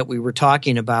that we were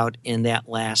talking about in that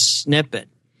last snippet.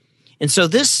 And so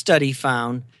this study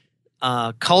found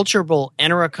culturable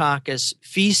Enterococcus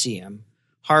faecium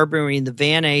harboring the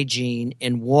VAN-A gene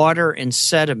in water and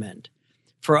sediment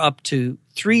for up to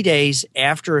 3 days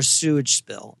after a sewage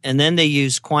spill. And then they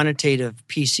used quantitative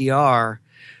PCR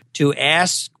to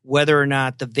ask whether or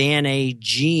not the VAN-A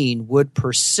gene would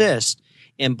persist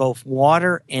in both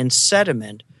water and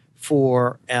sediment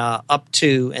for up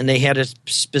to, and they had a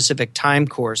specific time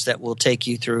course that we'll take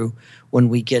you through when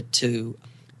we get to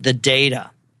the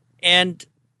data. And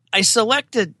I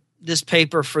selected this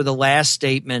paper for the last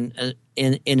statement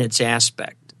in its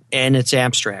aspect and its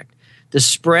abstract. The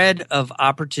spread of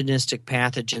opportunistic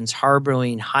pathogens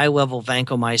harboring high-level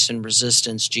vancomycin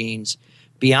resistance genes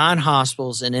beyond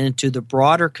hospitals and into the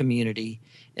broader community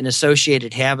and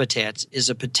associated habitats is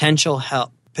a potential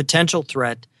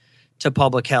threat to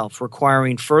public health,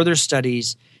 requiring further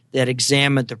studies that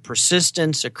examine the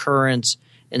persistence, occurrence,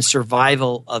 and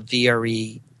survival of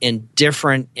VRE in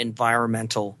different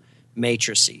environmental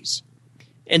matrices.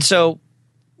 And so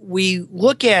we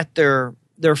look at their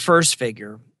first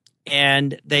figure,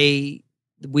 and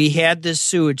we had this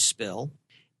sewage spill,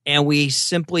 and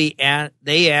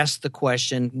they asked the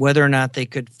question whether or not they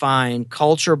could find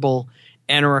culturable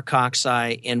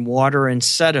Enterococci in water and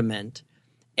sediment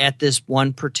at this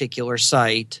one particular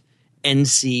site,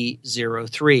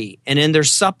 NC03. And in their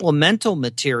supplemental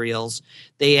materials,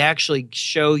 they actually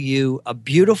show you a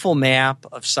beautiful map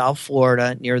of South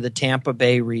Florida near the Tampa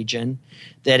Bay region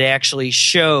that actually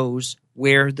shows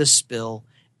where the spill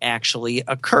actually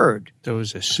occurred. There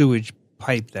was a sewage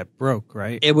pipe that broke,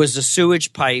 right? It was a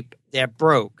sewage pipe that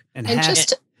broke. And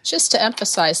just to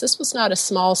emphasize, this was not a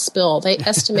small spill. They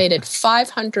estimated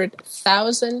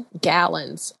 500,000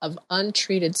 gallons of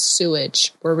untreated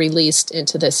sewage were released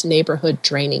into this neighborhood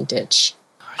draining ditch.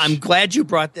 I'm glad you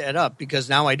brought that up because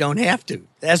now I don't have to.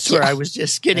 That's where I was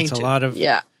just getting to. That's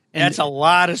a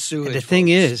lot of sewage. And the thing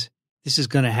is, this is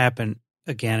going to happen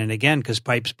again and again because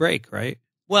pipes break, right?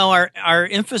 Well, our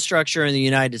infrastructure in the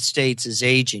United States is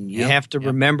aging. You have to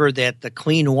remember that the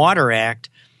Clean Water Act,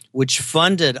 which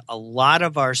funded a lot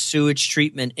of our sewage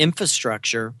treatment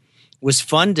infrastructure, was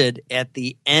funded at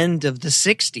the end of the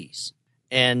 60s.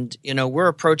 And, we're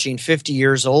approaching 50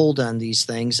 years old on these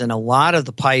things, and a lot of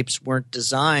the pipes weren't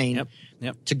designed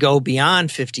to go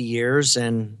beyond 50 years.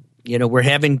 And, we're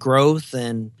having growth,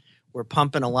 and we're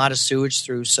pumping a lot of sewage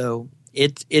through. So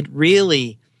it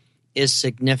really is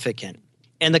significant.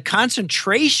 And the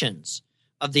concentrations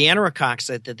of the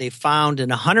Enterococci that they found in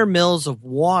 100 mils of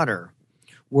water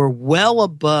were well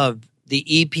above the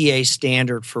EPA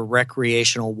standard for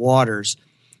recreational waters,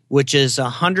 which is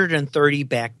 130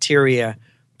 bacteria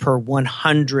per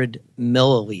 100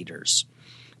 milliliters.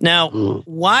 Now,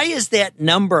 why is that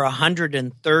number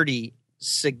 130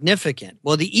 significant?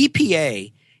 Well, the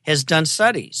EPA has done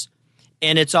studies,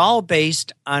 and it's all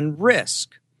based on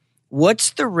risk.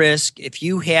 What's the risk if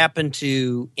you happen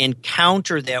to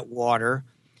encounter that water?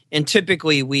 And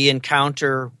typically we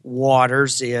encounter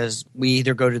waters as we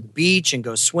either go to the beach and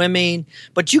go swimming,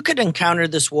 but you could encounter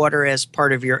this water as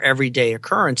part of your everyday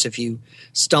occurrence if you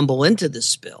stumble into the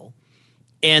spill.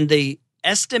 And the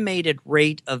estimated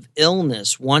rate of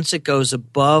illness once it goes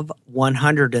above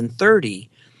 130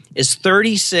 is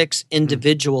 36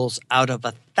 individuals out of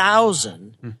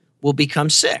 1,000 will become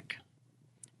sick.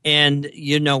 And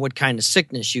you know what kind of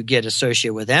sickness you get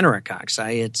associated with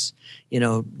Enterococci. It's,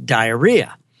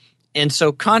 diarrhea. And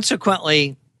so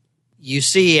consequently, you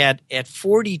see at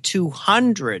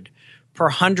 4,200 per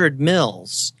 100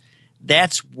 mils,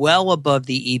 that's well above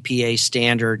the EPA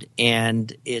standard,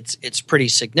 and it's pretty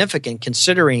significant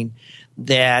considering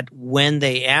that when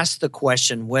they asked the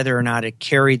question whether or not it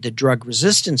carried the drug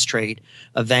resistance trait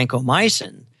of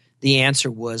vancomycin, the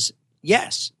answer was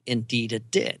yes, indeed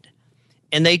it did.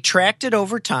 And they tracked it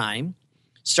over time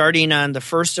starting on the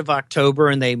 1st of October,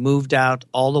 and they moved out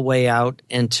all the way out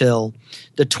until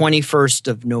the 21st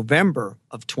of November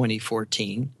of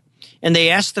 2014. And they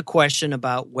asked the question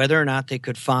about whether or not they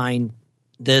could find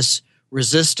this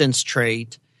resistance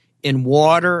trait in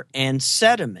water and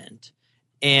sediment.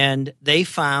 And they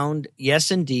found,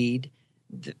 yes, indeed,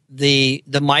 the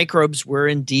microbes were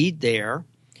indeed there.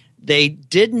 They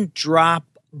didn't drop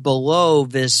below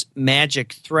this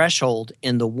magic threshold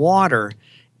in the water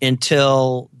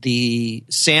until the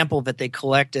sample that they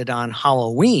collected on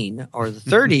Halloween or the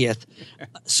 30th.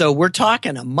 So we're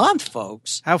talking a month,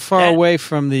 folks. How far away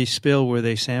from the spill were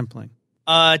they sampling?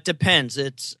 It depends.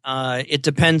 It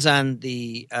depends on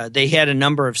the they had a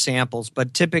number of samples,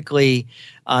 but typically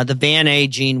the Van A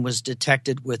gene was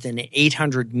detected within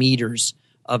 800 meters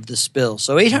of the spill.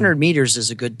 So 800 meters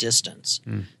is a good distance.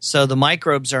 So the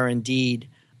microbes are indeed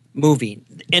moving.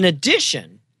 In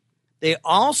addition, they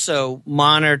also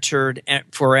monitored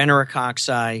for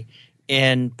enterococci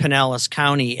in Pinellas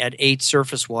County at 8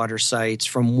 surface water sites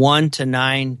from 1 to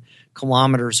 9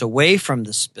 kilometers away from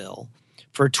the spill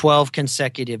for 12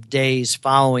 consecutive days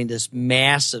following this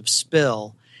massive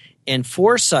spill. And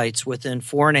 4 sites within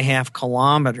 4.5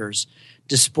 kilometers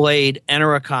displayed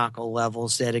enterococcal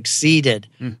levels that exceeded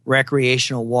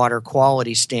recreational water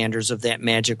quality standards of that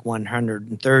magic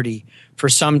 130 for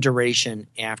some duration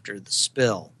after the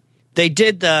spill. They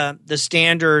did the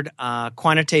standard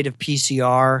quantitative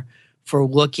PCR for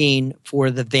looking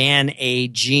for the Van A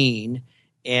gene,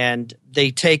 and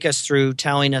they take us through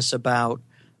telling us about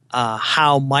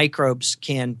how microbes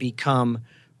can become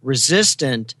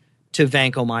resistant to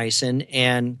vancomycin.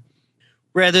 And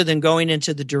rather than going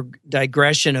into the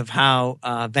digression of how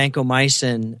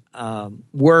vancomycin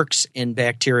works in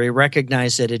bacteria,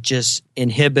 recognize that it just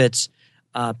inhibits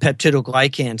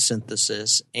peptidoglycan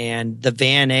synthesis, and the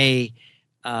Van A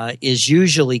is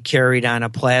usually carried on a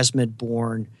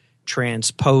plasmid-borne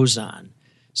transposon.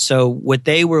 So what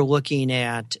they were looking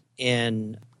at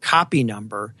in copy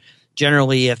number,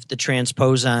 generally if the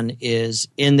transposon is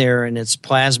in there and it's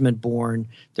plasmid-borne,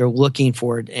 they're looking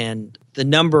for it, and the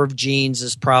number of genes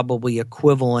is probably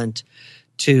equivalent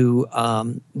to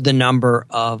the number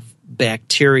of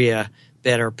bacteria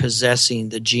that are possessing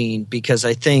the gene, because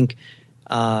I think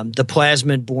the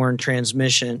plasmid-borne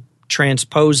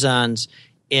transposons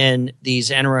in these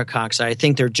enterococci, I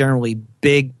think they're generally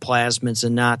big plasmids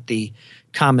and not the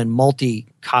common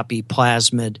multi-copy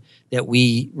plasmid that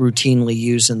we routinely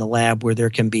use in the lab, where there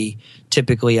can be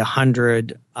typically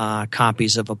 100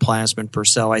 copies of a plasmid per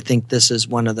cell. I think this is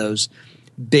one of those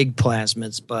big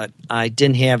plasmids, but I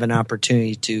didn't have an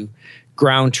opportunity to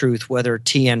ground truth whether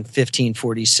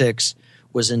TN1546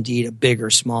 was indeed a big or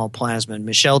small plasmid.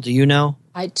 Michele, do you know?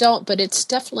 I don't, but it's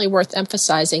definitely worth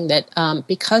emphasizing that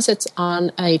because it's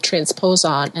on a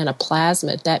transposon and a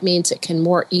plasmid, that means it can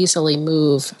more easily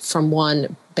move from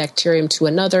one bacterium to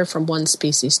another, from one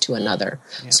species to another.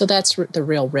 Yeah. So that's the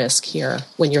real risk here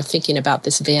when you're thinking about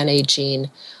this Van A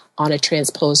gene on a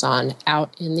transposon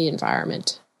out in the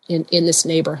environment, in this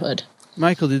neighborhood.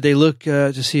 Michael, did they look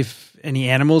to see if any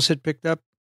animals had picked up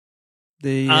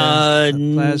the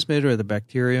plasmid or the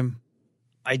bacterium?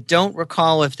 I don't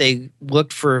recall if they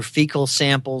looked for fecal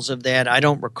samples of that. I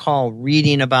don't recall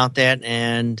reading about that,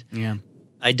 and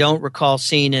I don't recall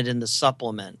seeing it in the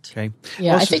supplement. Okay.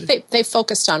 Yeah, also, I think they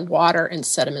focused on water and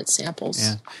sediment samples.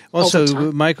 Yeah.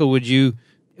 Also, Michael, it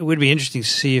would be interesting to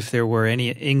see if there were any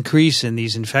increase in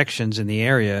these infections in the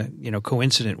area,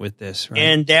 coincident with this, right?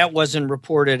 And that wasn't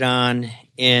reported on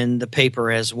in the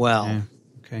paper as well. Yeah.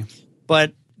 Okay.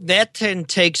 But that then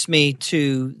takes me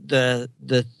to the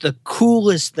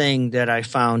coolest thing that I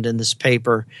found in this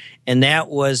paper, and that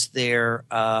was their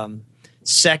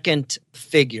second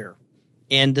figure.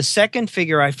 And the second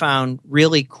figure I found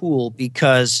really cool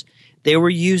because they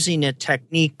were using a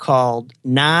technique called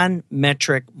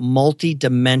non-metric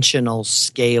multidimensional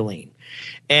scaling.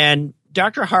 And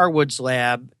Dr. Harwood's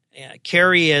lab,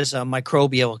 Carrie is a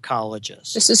microbial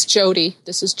ecologist. This is Jody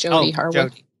Harwood.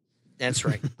 Jody. That's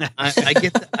right.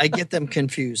 I get them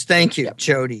confused. Thank you,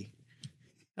 Jody.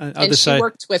 And she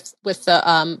worked with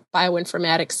the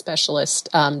bioinformatics specialist,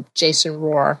 Jason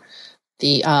Rohr,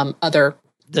 the other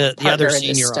other senior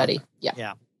in this study.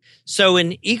 Yeah. So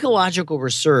in ecological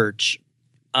research,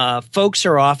 folks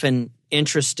are often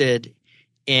interested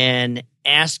in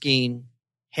asking,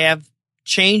 have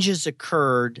changes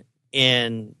occurred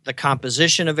in the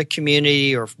composition of a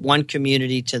community or one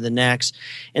community to the next?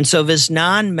 And so this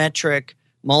non-metric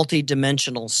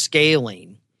multidimensional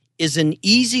scaling is an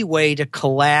easy way to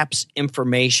collapse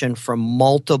information from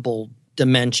multiple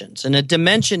dimensions. And a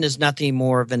dimension is nothing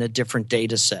more than a different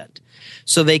data set.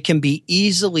 so they can be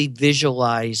easily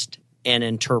visualized and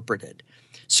interpreted.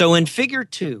 So in figure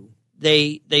 2,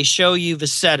 they show you the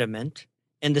sediment,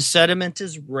 and the sediment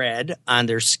is red on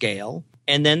their scale.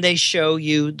 And then they show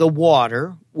you the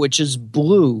water, which is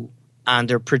blue on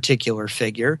their particular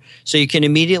figure. So you can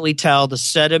immediately tell the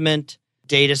sediment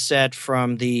data set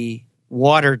from the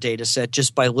water data set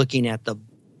just by looking at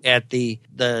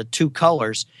the two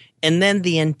colors. And then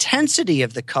the intensity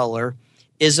of the color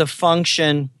is a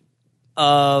function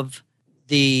of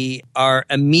are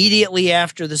immediately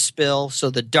after the spill. So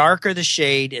the darker the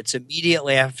shade, it's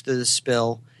immediately after the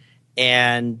spill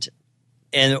and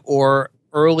or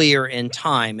earlier in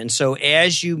time. And so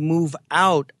as you move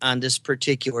out on this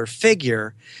particular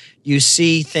figure, you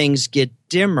see things get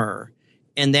dimmer,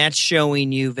 and that's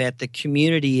showing you that the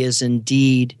community is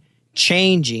indeed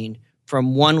changing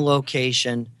from one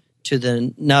location to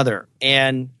another.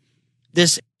 And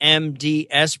this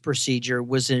MDS procedure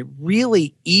was a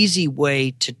really easy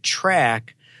way to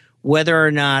track whether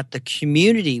or not the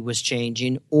community was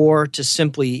changing, or to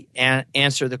simply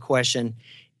answer the question,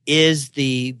 is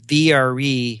the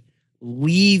VRE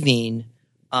leaving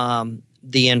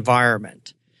the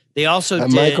environment? They also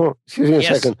did. Michael, excuse me a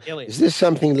Yes, second. Elio. Is this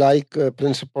something like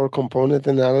principal component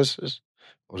analysis?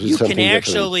 Or is it You can something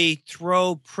actually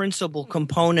throw principal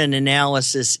component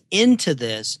analysis into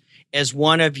this as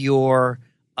one of your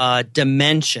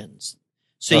dimensions.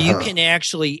 So you can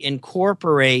actually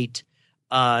incorporate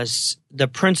the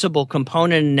principal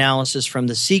component analysis from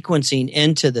the sequencing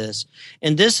into this.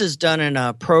 And this is done in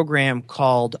a program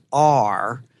called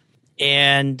R.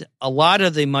 And a lot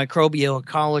of the microbial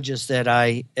ecologists that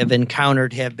I have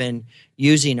encountered have been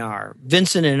using R.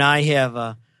 Vincent and I have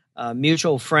a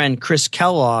mutual friend, Chris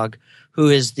Kellogg, who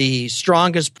is the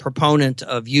strongest proponent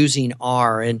of using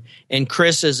R. And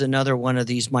Chris is another one of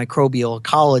these microbial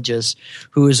ecologists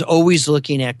who is always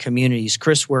looking at communities.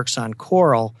 Chris works on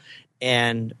coral,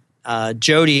 and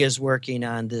Jody is working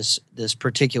on this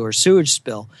particular sewage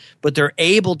spill. But they're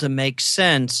able to make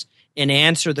sense and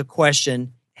answer the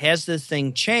question, has this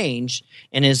thing changed,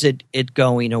 and is it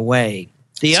going away?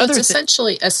 So it's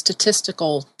essentially a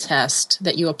statistical test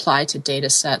that you apply to data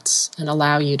sets and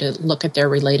allow you to look at their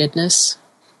relatedness?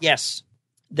 Yes.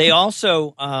 They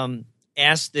also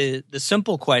ask the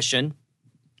simple question,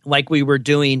 like we were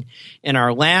doing in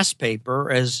our last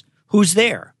paper, is who's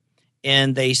there?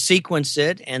 And they sequenced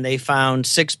it, and they found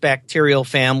 6 bacterial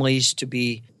families to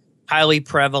be highly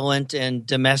prevalent in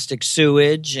domestic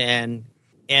sewage, and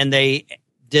they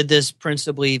did this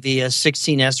principally via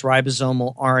 16S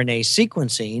ribosomal RNA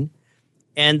sequencing,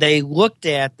 and they looked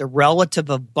at the relative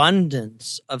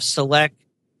abundance of select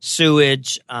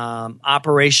sewage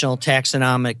operational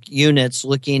taxonomic units,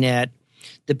 looking at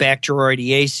the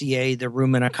Bacteroideaceae, the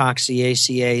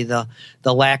Ruminococciaceae, the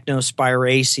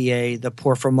Lactospiraceae, the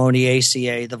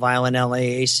Porphyromonaceae, the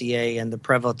Violinellaaceae, and the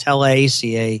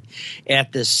Prevotellaaceae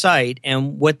at this site.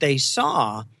 And what they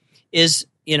saw is,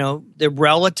 the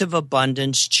relative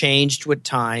abundance changed with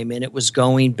time, and it was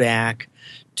going back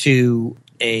to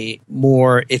a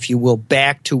more, if you will,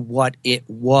 back to what it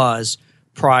was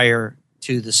prior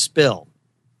to the spill.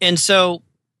 And so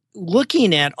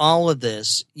looking at all of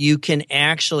this, you can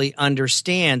actually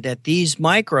understand that these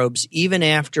microbes, even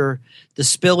after the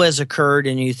spill has occurred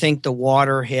and you think the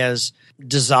water has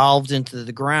dissolved into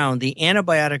the ground, the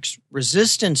antibiotics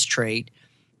resistance trait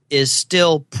is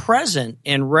still present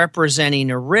and representing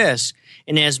a risk.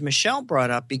 And as Michele brought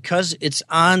up, because it's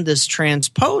on this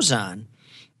transposon,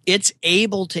 it's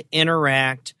able to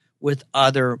interact with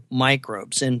other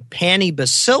microbes. And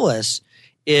Panibacillus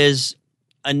is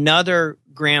another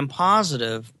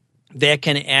gram-positive that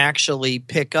can actually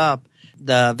pick up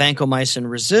the vancomycin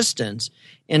resistance.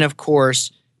 And of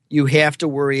course, you have to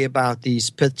worry about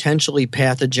these potentially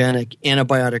pathogenic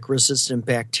antibiotic-resistant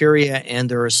bacteria and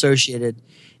their associated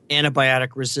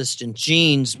antibiotic-resistant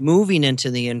genes moving into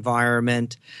the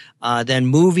environment, then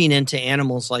moving into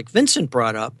animals like Vincent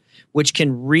brought up, which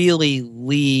can really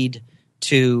lead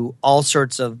to all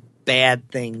sorts of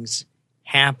bad things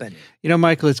happening.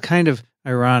 Michael, it's kind of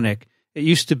ironic. It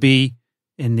used to be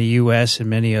in the U.S. and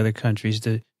many other countries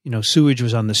that, sewage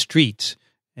was on the streets,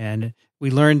 and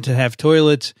we learned to have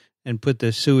toilets and put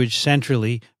the sewage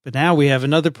centrally. But now we have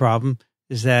another problem,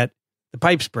 is that the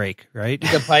pipes break, right?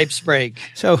 The pipes break.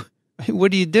 So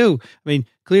what do you do? I mean,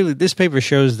 clearly this paper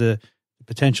shows the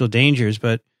potential dangers,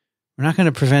 but we're not going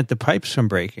to prevent the pipes from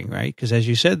breaking, right? Because as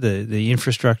you said, the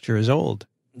infrastructure is old.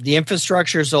 The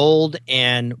infrastructure is old,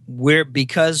 and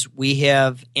because we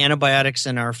have antibiotics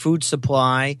in our food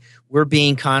supply, we're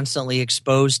being constantly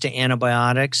exposed to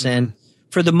antibiotics. Mm-hmm. And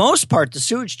for the most part, the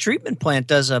sewage treatment plant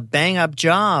does a bang-up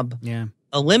job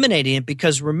eliminating it,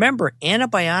 because remember,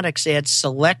 antibiotics add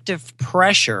selective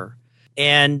pressure,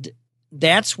 and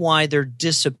that's why they're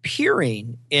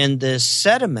disappearing in this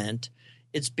sediment.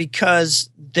 It's because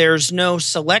there's no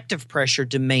selective pressure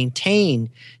to maintain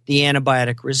the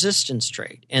antibiotic resistance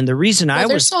trait. And the reason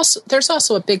there's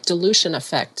also a big dilution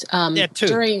effect.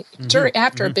 Too.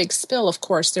 After a big spill, of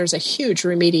course, there's a huge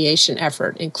remediation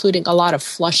effort, including a lot of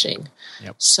flushing.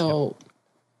 Yep. So,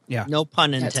 yeah, no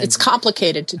pun intended. It's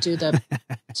complicated to do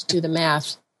the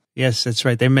math. Yes, that's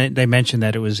right. They mentioned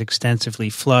that it was extensively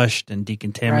flushed and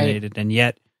decontaminated, and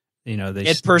yet,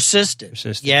 it persisted.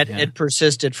 It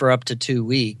persisted for up to 2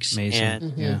 weeks. Amazing.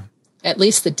 And Yeah. At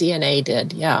least the DNA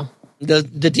did. Yeah. The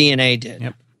DNA did.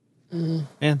 Yep.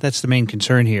 Yeah, that's the main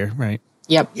concern here, right?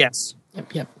 Yep. Yes.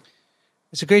 Yep.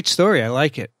 It's a great story. I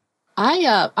like it.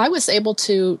 I was able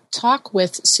to talk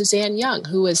with Suzanne Young,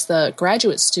 who is the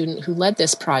graduate student who led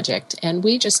this project, and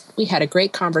we had a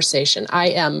great conversation. I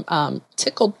am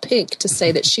tickled pink to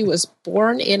say that she was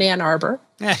born in Ann Arbor.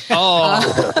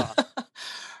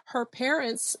 Her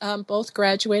parents both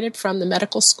graduated from the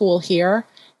medical school here,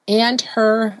 and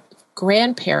her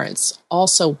grandparents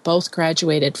also both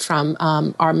graduated from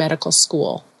our medical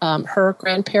school. Her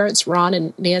grandparents, Ron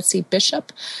and Nancy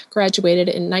Bishop, graduated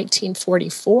in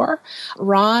 1944.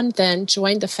 Ron then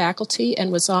joined the faculty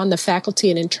and was on the faculty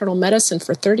in internal medicine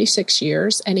for 36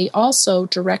 years, and he also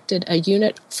directed a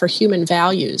unit for human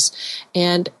values.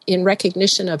 And in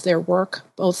recognition of their work,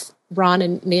 both Ron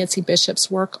and Nancy Bishop's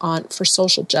work for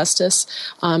social justice,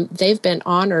 they've been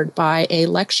honored by a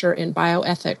lecture in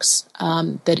bioethics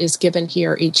that is given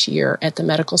here each year at the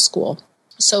medical school.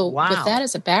 So with that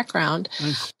as a background,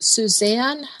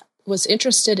 Suzanne was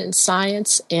interested in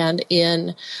science and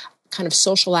in kind of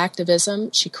social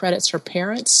activism. She credits her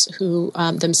parents, who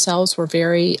themselves were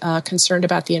very concerned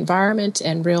about the environment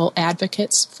and real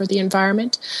advocates for the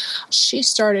environment. She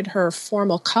started her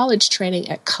formal college training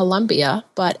at Columbia,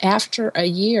 but after a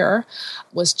year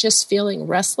was just feeling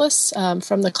restless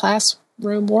from the classroom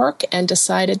work and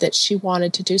decided that she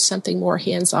wanted to do something more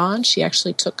hands-on. She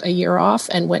actually took a year off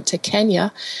and went to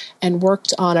Kenya and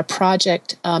worked on a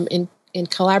project in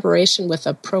collaboration with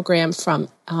a program from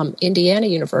Indiana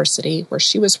University, where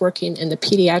she was working in the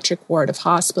pediatric ward of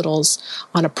hospitals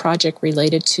on a project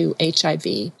related to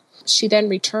HIV. She then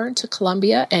returned to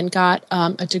Columbia and got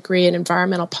a degree in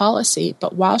environmental policy,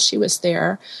 but while she was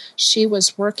there, she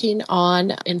was working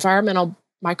on environmental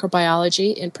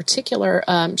microbiology. In particular,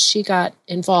 she got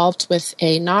involved with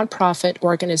a nonprofit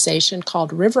organization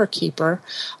called Riverkeeper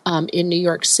in New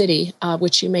York City,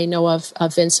 which you may know of,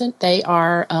 Vincent. They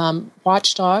are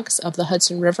watchdogs of the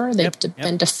Hudson River. They've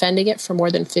been defending it for more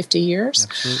than 50 years.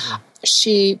 Absolutely.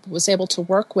 She was able to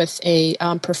work with a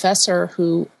professor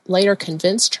who later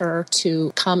convinced her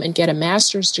to come and get a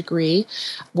master's degree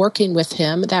working with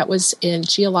him. That was in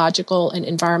geological and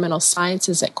environmental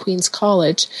sciences at Queens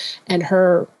College, and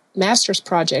her master's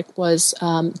project was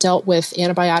dealt with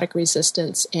antibiotic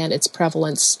resistance and its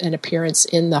prevalence and appearance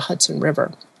in the Hudson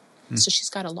River. So she's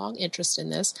got a long interest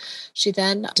in this. She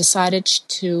then decided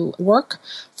to work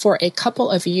for a couple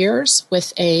of years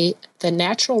with the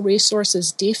Natural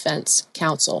Resources Defense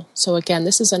Council. So again,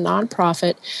 this is a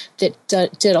nonprofit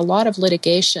that did a lot of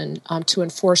litigation to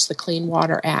enforce the Clean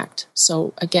Water Act.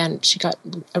 So again, she got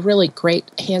a really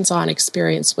great hands-on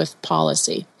experience with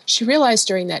policy. She realized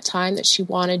during that time that she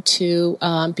wanted to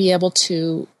be able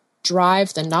to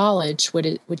drive the knowledge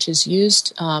which is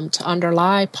used to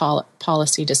underlie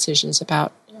policy decisions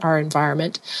about our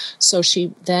environment. So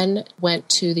she then went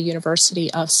to the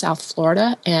University of South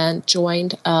Florida and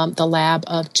joined the lab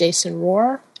of Jason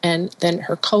Rohr, and then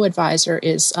her co-advisor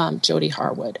is Jody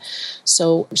Harwood.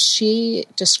 So she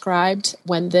described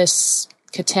when this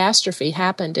catastrophe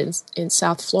happened in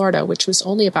South Florida, which was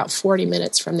only about 40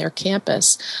 minutes from their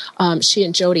campus. She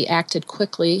and Jody acted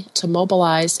quickly to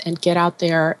mobilize and get out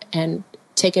there and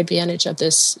take advantage of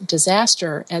this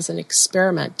disaster as an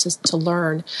experiment to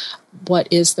learn what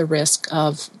is the risk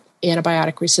of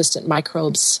antibiotic-resistant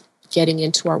microbes getting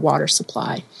into our water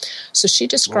supply. So she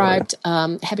described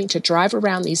having to drive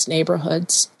around these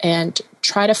neighborhoods and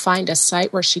try to find a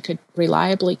site where she could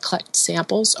reliably collect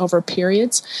samples over a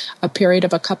period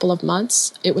of a couple of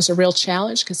months. It was a real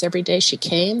challenge because every day she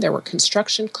came, there were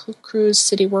construction crews,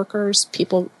 city workers,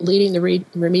 people leading the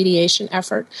remediation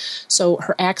effort. So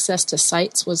her access to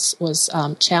sites was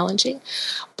challenging,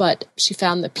 but she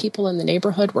found that people in the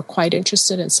neighborhood were quite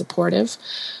interested and supportive.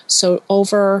 So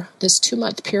over this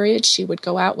 2-month period, she would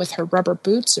go out with her rubber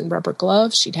boots and rubber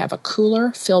gloves. She'd have a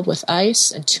cooler filled with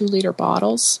ice and 2-liter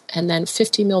bottles, and then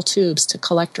 50 mil tubes to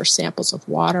collect her samples of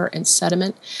water and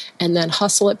sediment, and then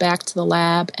hustle it back to the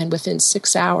lab, and within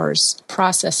 6 hours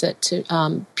process it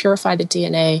to purify the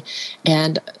DNA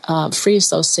and freeze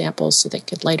those samples so they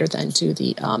could later then do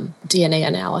the DNA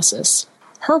analysis.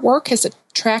 Her work has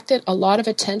attracted a lot of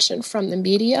attention from the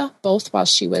media, both while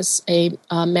she was a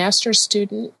master's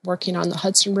student working on the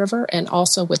Hudson River and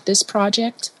also with this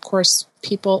project. Of course,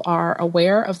 people are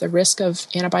aware of the risk of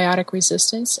antibiotic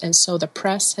resistance, and so the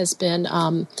press has been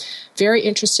very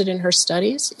interested in her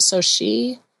studies. So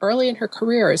she, early in her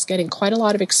career, is getting quite a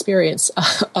lot of experience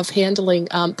of handling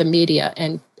the media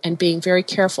and being very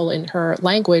careful in her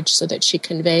language so that she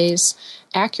conveys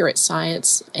accurate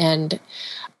science and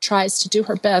tries to do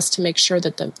her best to make sure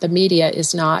that the media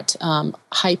is not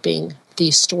hyping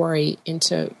the story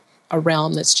into a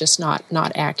realm that's just not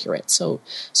accurate. So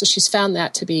she's found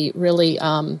that to be really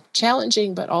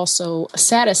challenging, but also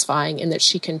satisfying in that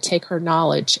she can take her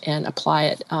knowledge and apply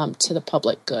it to the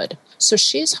public good. So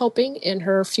she's hoping in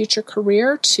her future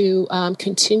career to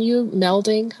continue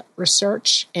melding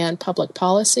research and public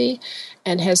policy,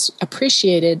 and has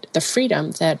appreciated the freedom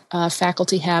that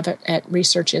faculty have at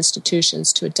research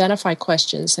institutions to identify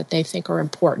questions that they think are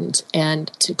important and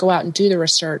to go out and do the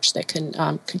research that can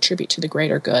contribute to the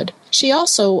greater good. She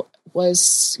also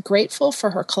was grateful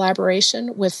for her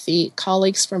collaboration with the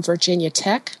colleagues from Virginia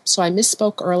Tech. So I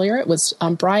misspoke earlier. It was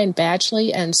Brian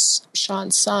Badgley and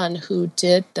Swanson who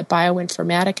did the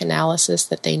bioinformatic analysis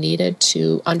that they needed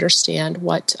to understand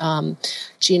what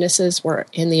genuses were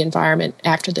in the environment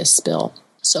after this spill.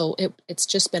 So it's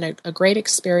just been a great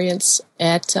experience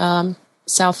at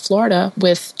South Florida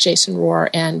with Jason Rohr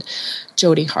and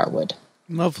Jody Harwood.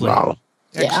 Lovely. Wow.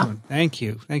 Excellent. Yeah. Thank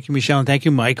you, Michele, and thank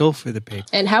you, Michael, for the paper.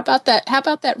 And how about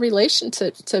that relation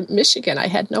to Michigan? I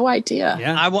had no idea.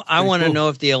 Yeah, I want to know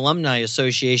if the Alumni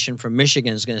Association from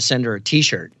Michigan is going to send her a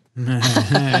T-shirt.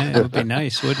 It would be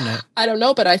nice, wouldn't it? I don't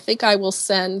know, but I think I will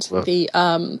send the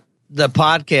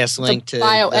podcast link to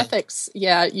bioethics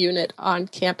unit on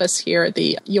campus here,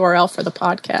 the URL for the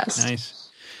podcast. Nice.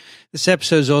 This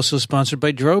episode is also sponsored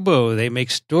by Drobo. They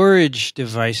make storage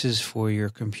devices for your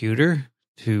computer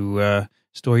to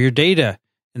store your data,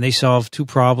 and they solve two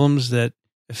problems that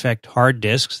affect hard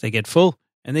disks. They get full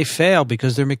and they fail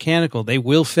because they're mechanical. They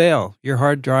will fail. Your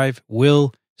hard drive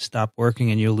will stop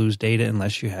working and you'll lose data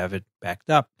unless you have it backed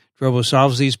up. Drobo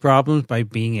solves these problems by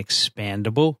being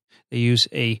expandable. They use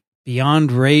a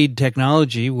beyond RAID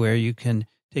technology where you can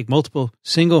take multiple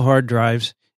single hard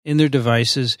drives in their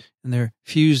devices and they're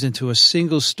fused into a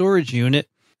single storage unit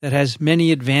that has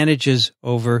many advantages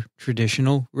over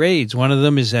traditional RAIDs. One of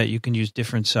them is that you can use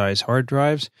different size hard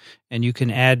drives and you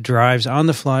can add drives on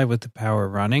the fly with the power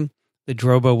running. The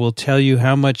Drobo will tell you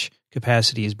how much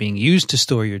capacity is being used to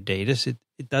store your data.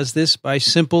 It does this by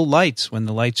simple lights. When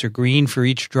the lights are green for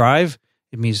each drive,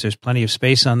 it means there's plenty of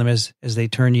space on them. As they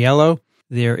turn yellow,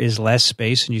 there is less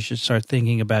space and you should start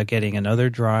thinking about getting another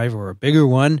drive or a bigger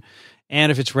one.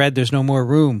 And if it's red, there's no more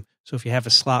room. So if you have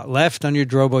a slot left on your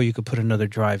Drobo, you could put another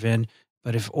drive in.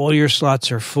 But if all your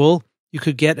slots are full, you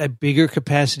could get a bigger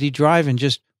capacity drive and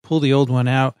just pull the old one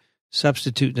out,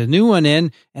 substitute the new one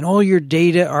in, and all your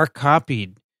data are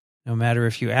copied. No matter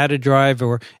if you add a drive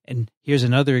and here's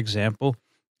another example.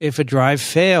 If a drive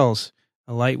fails,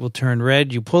 a light will turn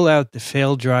red. You pull out the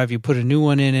failed drive, you put a new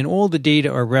one in, and all the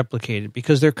data are replicated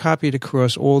because they're copied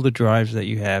across all the drives that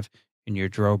you have in your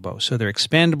Drobo. So they're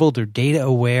expandable, they're data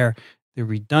aware, they're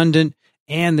redundant,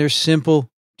 and they're simple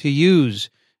to use.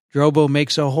 Drobo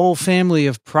makes a whole family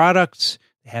of products.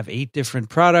 They have 8 different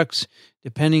products,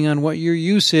 depending on what your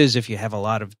use is. If you have a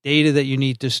lot of data that you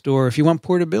need to store, if you want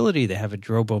portability, they have a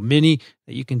Drobo Mini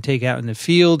that you can take out in the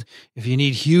field. If you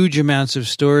need huge amounts of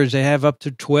storage, they have up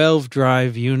to 12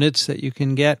 drive units that you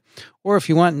can get. Or if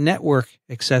you want network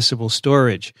accessible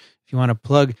storage, if you want to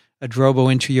plug a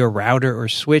Drobo into your router or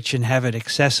switch and have it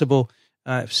accessible,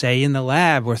 say in the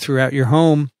lab or throughout your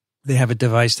home, they have a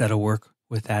device that'll work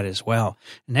with that as well.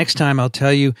 Next time I'll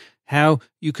tell you how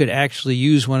you could actually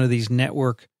use one of these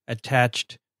network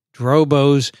attached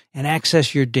Drobos and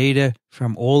access your data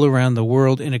from all around the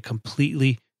world in a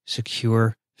completely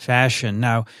secure fashion.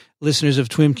 Now, listeners of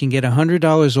TWiM can get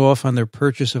 $100 off on their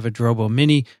purchase of a Drobo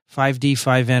Mini, 5D,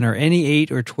 5N, or any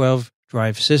 8 or 12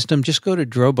 drive system. Just go to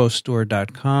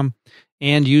drobostore.com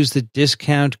and use the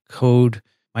discount code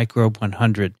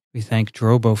Microbe100. We thank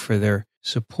Drobo for their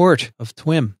support of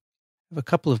TWiM. I have a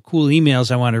couple of cool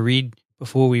emails I want to read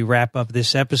before we wrap up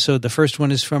this episode. The first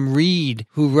one is from Reed,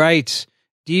 who writes,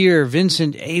 Dear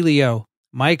Vincent, Elio,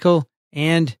 Michael,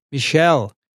 and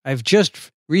Michele, I've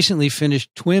just recently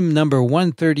finished TWiM number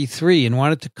 133 and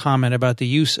wanted to comment about the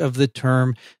use of the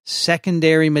term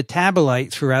secondary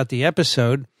metabolite throughout the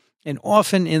episode and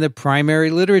often in the primary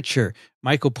literature.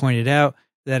 Michael pointed out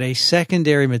that a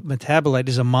secondary metabolite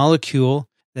is a molecule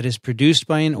that is produced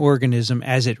by an organism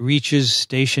as it reaches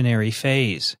stationary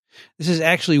phase. This is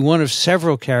actually one of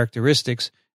several characteristics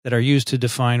that are used to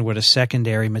define what a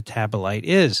secondary metabolite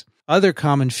is. Other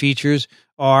common features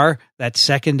are that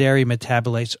secondary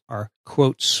metabolites are,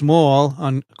 quote, small,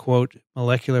 unquote,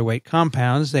 molecular weight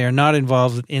compounds. They are not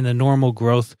involved in the normal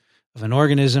growth of an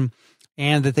organism,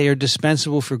 and that they are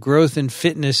dispensable for growth and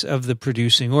fitness of the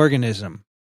producing organism.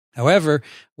 However,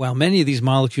 while many of these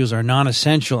molecules are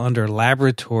non-essential under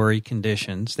laboratory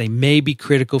conditions, they may be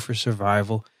critical for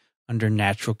survival under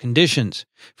natural conditions.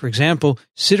 For example,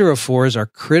 siderophores are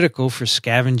critical for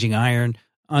scavenging iron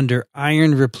under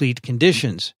iron-replete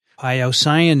conditions.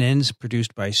 Iocyanins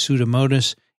produced by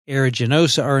Pseudomonas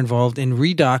aeruginosa are involved in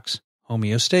redox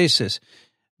homeostasis.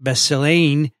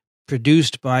 Bacilline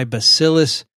produced by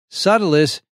Bacillus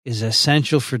subtilis is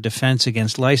essential for defense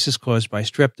against lysis caused by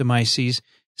Streptomyces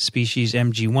species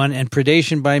MG1 and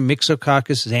predation by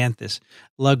Myxococcus xanthus.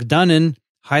 Lugdunin,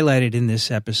 highlighted in this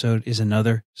episode, is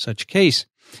another such case.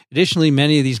 Additionally,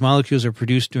 many of these molecules are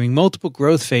produced during multiple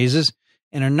growth phases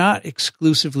and are not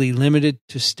exclusively limited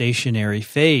to stationary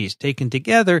phase. Taken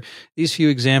together, these few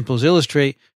examples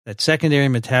illustrate that secondary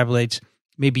metabolites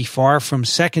may be far from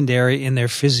secondary in their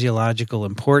physiological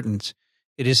importance.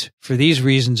 It is for these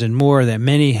reasons and more that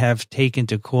many have taken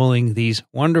to calling these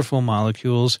wonderful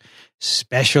molecules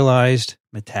specialized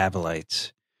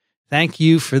metabolites. Thank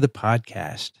you for the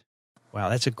podcast. Wow,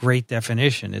 that's a great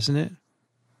definition, isn't it?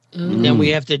 Then we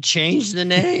have to change the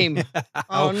name.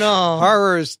 Oh no!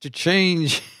 Horrors to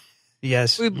change.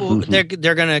 Yes, they're going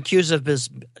to accuse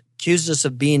us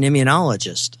of being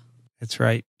immunologists. That's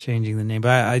right, changing the name.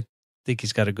 But I think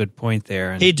he's got a good point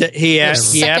there. And he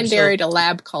secondary to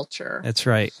lab culture. That's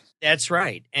right. That's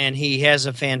right, and he has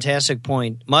a fantastic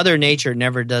point. Mother Nature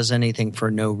never does anything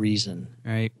for no reason.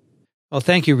 Right. Well,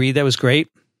 thank you, Reed. That was great.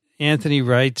 Anthony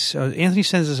writes. Anthony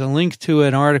sends us a link to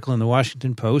an article in the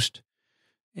Washington Post.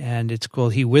 And it's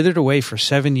called "He Withered Away for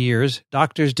 7 Years.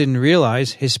 Doctors Didn't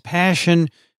Realize His Passion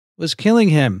Was Killing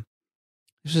Him."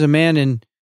 This is a man in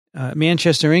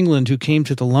Manchester, England, who came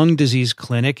to the lung disease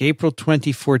clinic April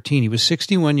 2014. He was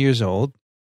 61 years old.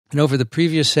 And over the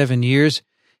previous 7 years,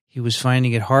 he was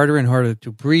finding it harder and harder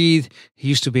to breathe. He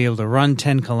used to be able to run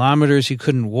 10 kilometers. He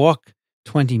couldn't walk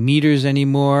 20 meters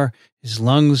anymore. His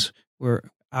lungs were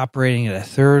operating at a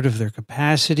third of their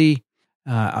capacity.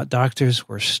 Doctors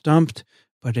were stumped.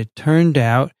 But it turned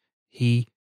out he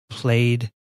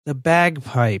played the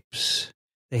bagpipes.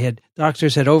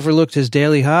 Doctors had overlooked his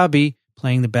daily hobby,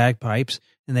 playing the bagpipes,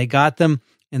 and they got them,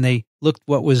 and they looked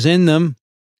what was in them,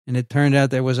 and it turned out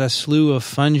there was a slew of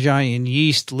fungi and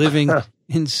yeast living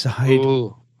inside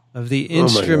of the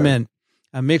instrument.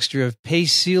 A mixture of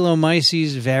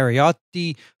Pacilomyces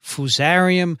variotti,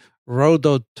 Fusarium,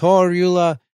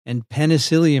 Rhodotorula, and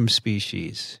Penicillium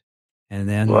species. And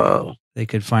then they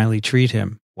could finally treat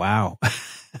him. Wow.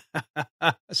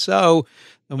 So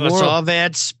the more it's all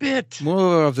that spit.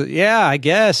 More of the I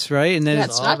guess, right? And then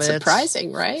it's not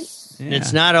surprising, right? Yeah.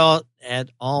 It's not at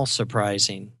all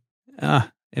surprising.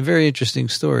 A very interesting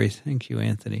story. Thank you,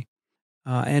 Anthony.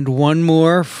 And one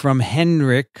more from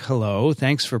Henrik. Hello.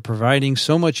 Thanks for providing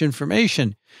so much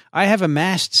information. I have a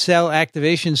mast cell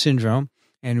activation syndrome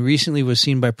and recently was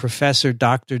seen by Professor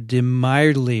Dr. de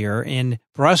Meierlier in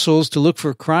Brussels to look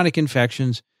for chronic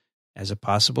infections as a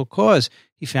possible cause.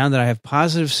 He found that I have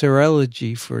positive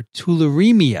serology for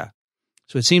tularemia.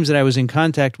 So it seems that I was in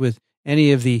contact with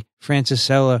any of the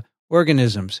Francisella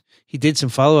organisms. He did some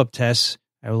follow-up tests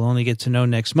I will only get to know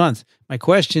next month. My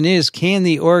question is, can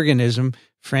the organism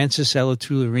Francisella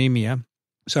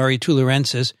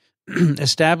tularensis,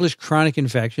 establish chronic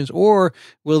infections, or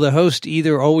will the host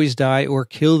either always die or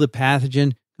kill the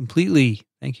pathogen completely?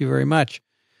 Thank you very much.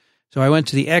 So I went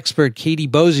to the expert Katie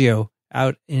Bozio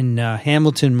out in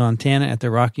Hamilton, Montana at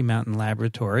the Rocky Mountain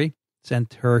Laboratory,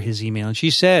 sent her his email, and she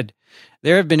said,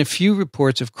 there have been a few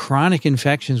reports of chronic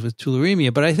infections with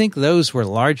tularemia, but I think those were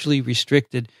largely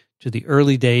restricted to the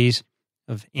early days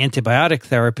of antibiotic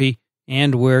therapy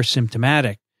and were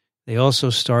symptomatic. They also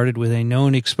started with a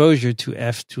known exposure to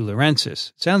F. tularensis.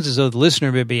 It sounds as though the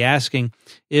listener may be asking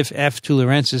if F.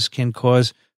 tularensis can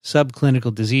cause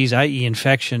subclinical disease, i.e.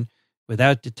 infection,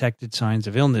 without detected signs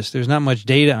of illness. There's not much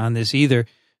data on this either,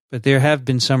 but there have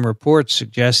been some reports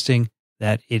suggesting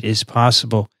that it is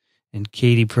possible, and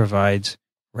Katie provides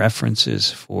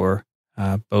references for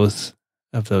both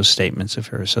of those statements of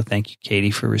hers. So thank you,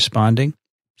 Katie, for responding.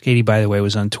 Katie, by the way,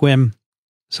 was on TWiM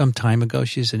some time ago.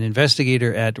 She's an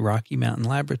investigator at Rocky Mountain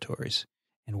Laboratories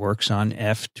and works on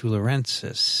F.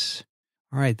 tularensis.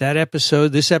 All right,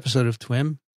 this episode of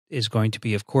TWiM is going to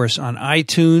be, of course, on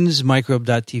iTunes,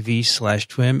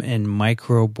 microbe.tv/TWiM, and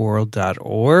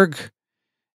microbeworld.org.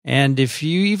 And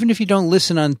even if you don't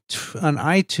listen on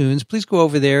iTunes, please go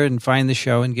over there and find the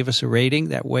show and give us a rating.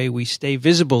 That way we stay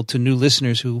visible to new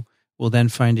listeners who will then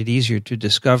find it easier to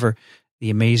discover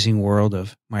the amazing world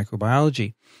of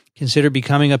microbiology. Consider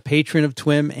becoming a patron of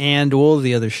TWiM and all of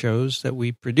the other shows that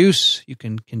we produce. You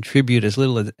can contribute as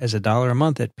little as $1 a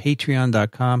month at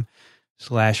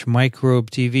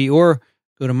patreon.com/microbetv, or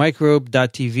go to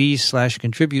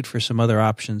microbe.tv/contribute for some other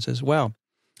options as well.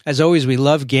 As always, we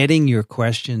love getting your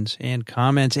questions and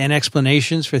comments and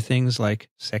explanations for things like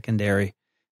secondary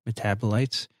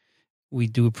metabolites. We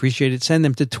do appreciate it. Send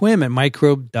them to TWiM at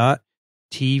microbe.tv.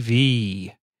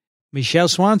 Michele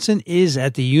Swanson is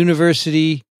at the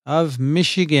University of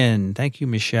Michigan. Thank you,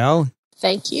 Michele.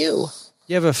 Thank you.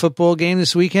 You have a football game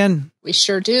this weekend? We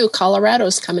sure do.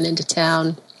 Colorado's coming into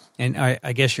town. And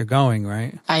I guess you're going,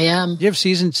 right? I am. Do you have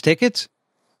season tickets?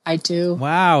 I do.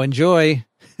 Wow, enjoy.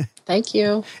 Thank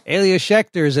you. Elio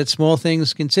Schaechter is at Small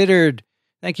Things Considered.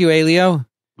 Thank you, Elio.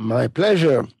 My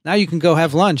pleasure. Now you can go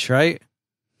have lunch, right?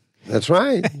 That's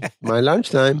right. My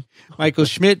lunchtime. Michael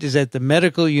Schmidt is at the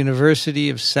Medical University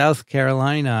of South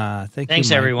Carolina. Thanks,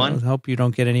 everyone. I hope you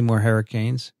don't get any more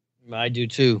hurricanes. I do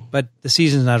too. But the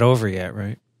season's not over yet,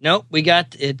 right? Nope,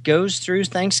 it goes through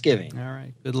Thanksgiving. All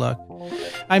right, good luck.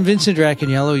 I'm Vincent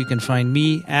Racaniello. You can find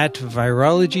me at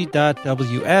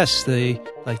virology.ws. I'd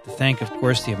like to thank, of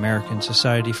course, the American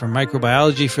Society for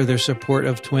Microbiology for their support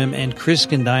of TWiM, and Chris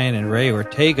Gandian and Ray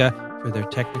Ortega for their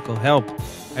technical help.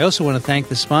 I also want to thank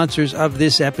the sponsors of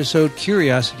this episode,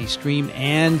 CuriosityStream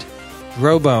and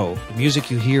Drobo. The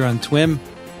music you hear on TWiM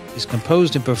is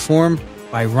composed and performed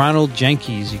by Ronald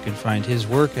Jenkins. You can find his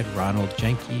work at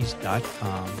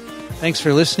ronaldjenkins.com. Thanks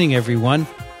for listening, everyone.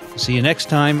 We'll see you next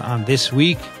time on This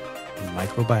Week in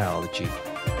Microbiology.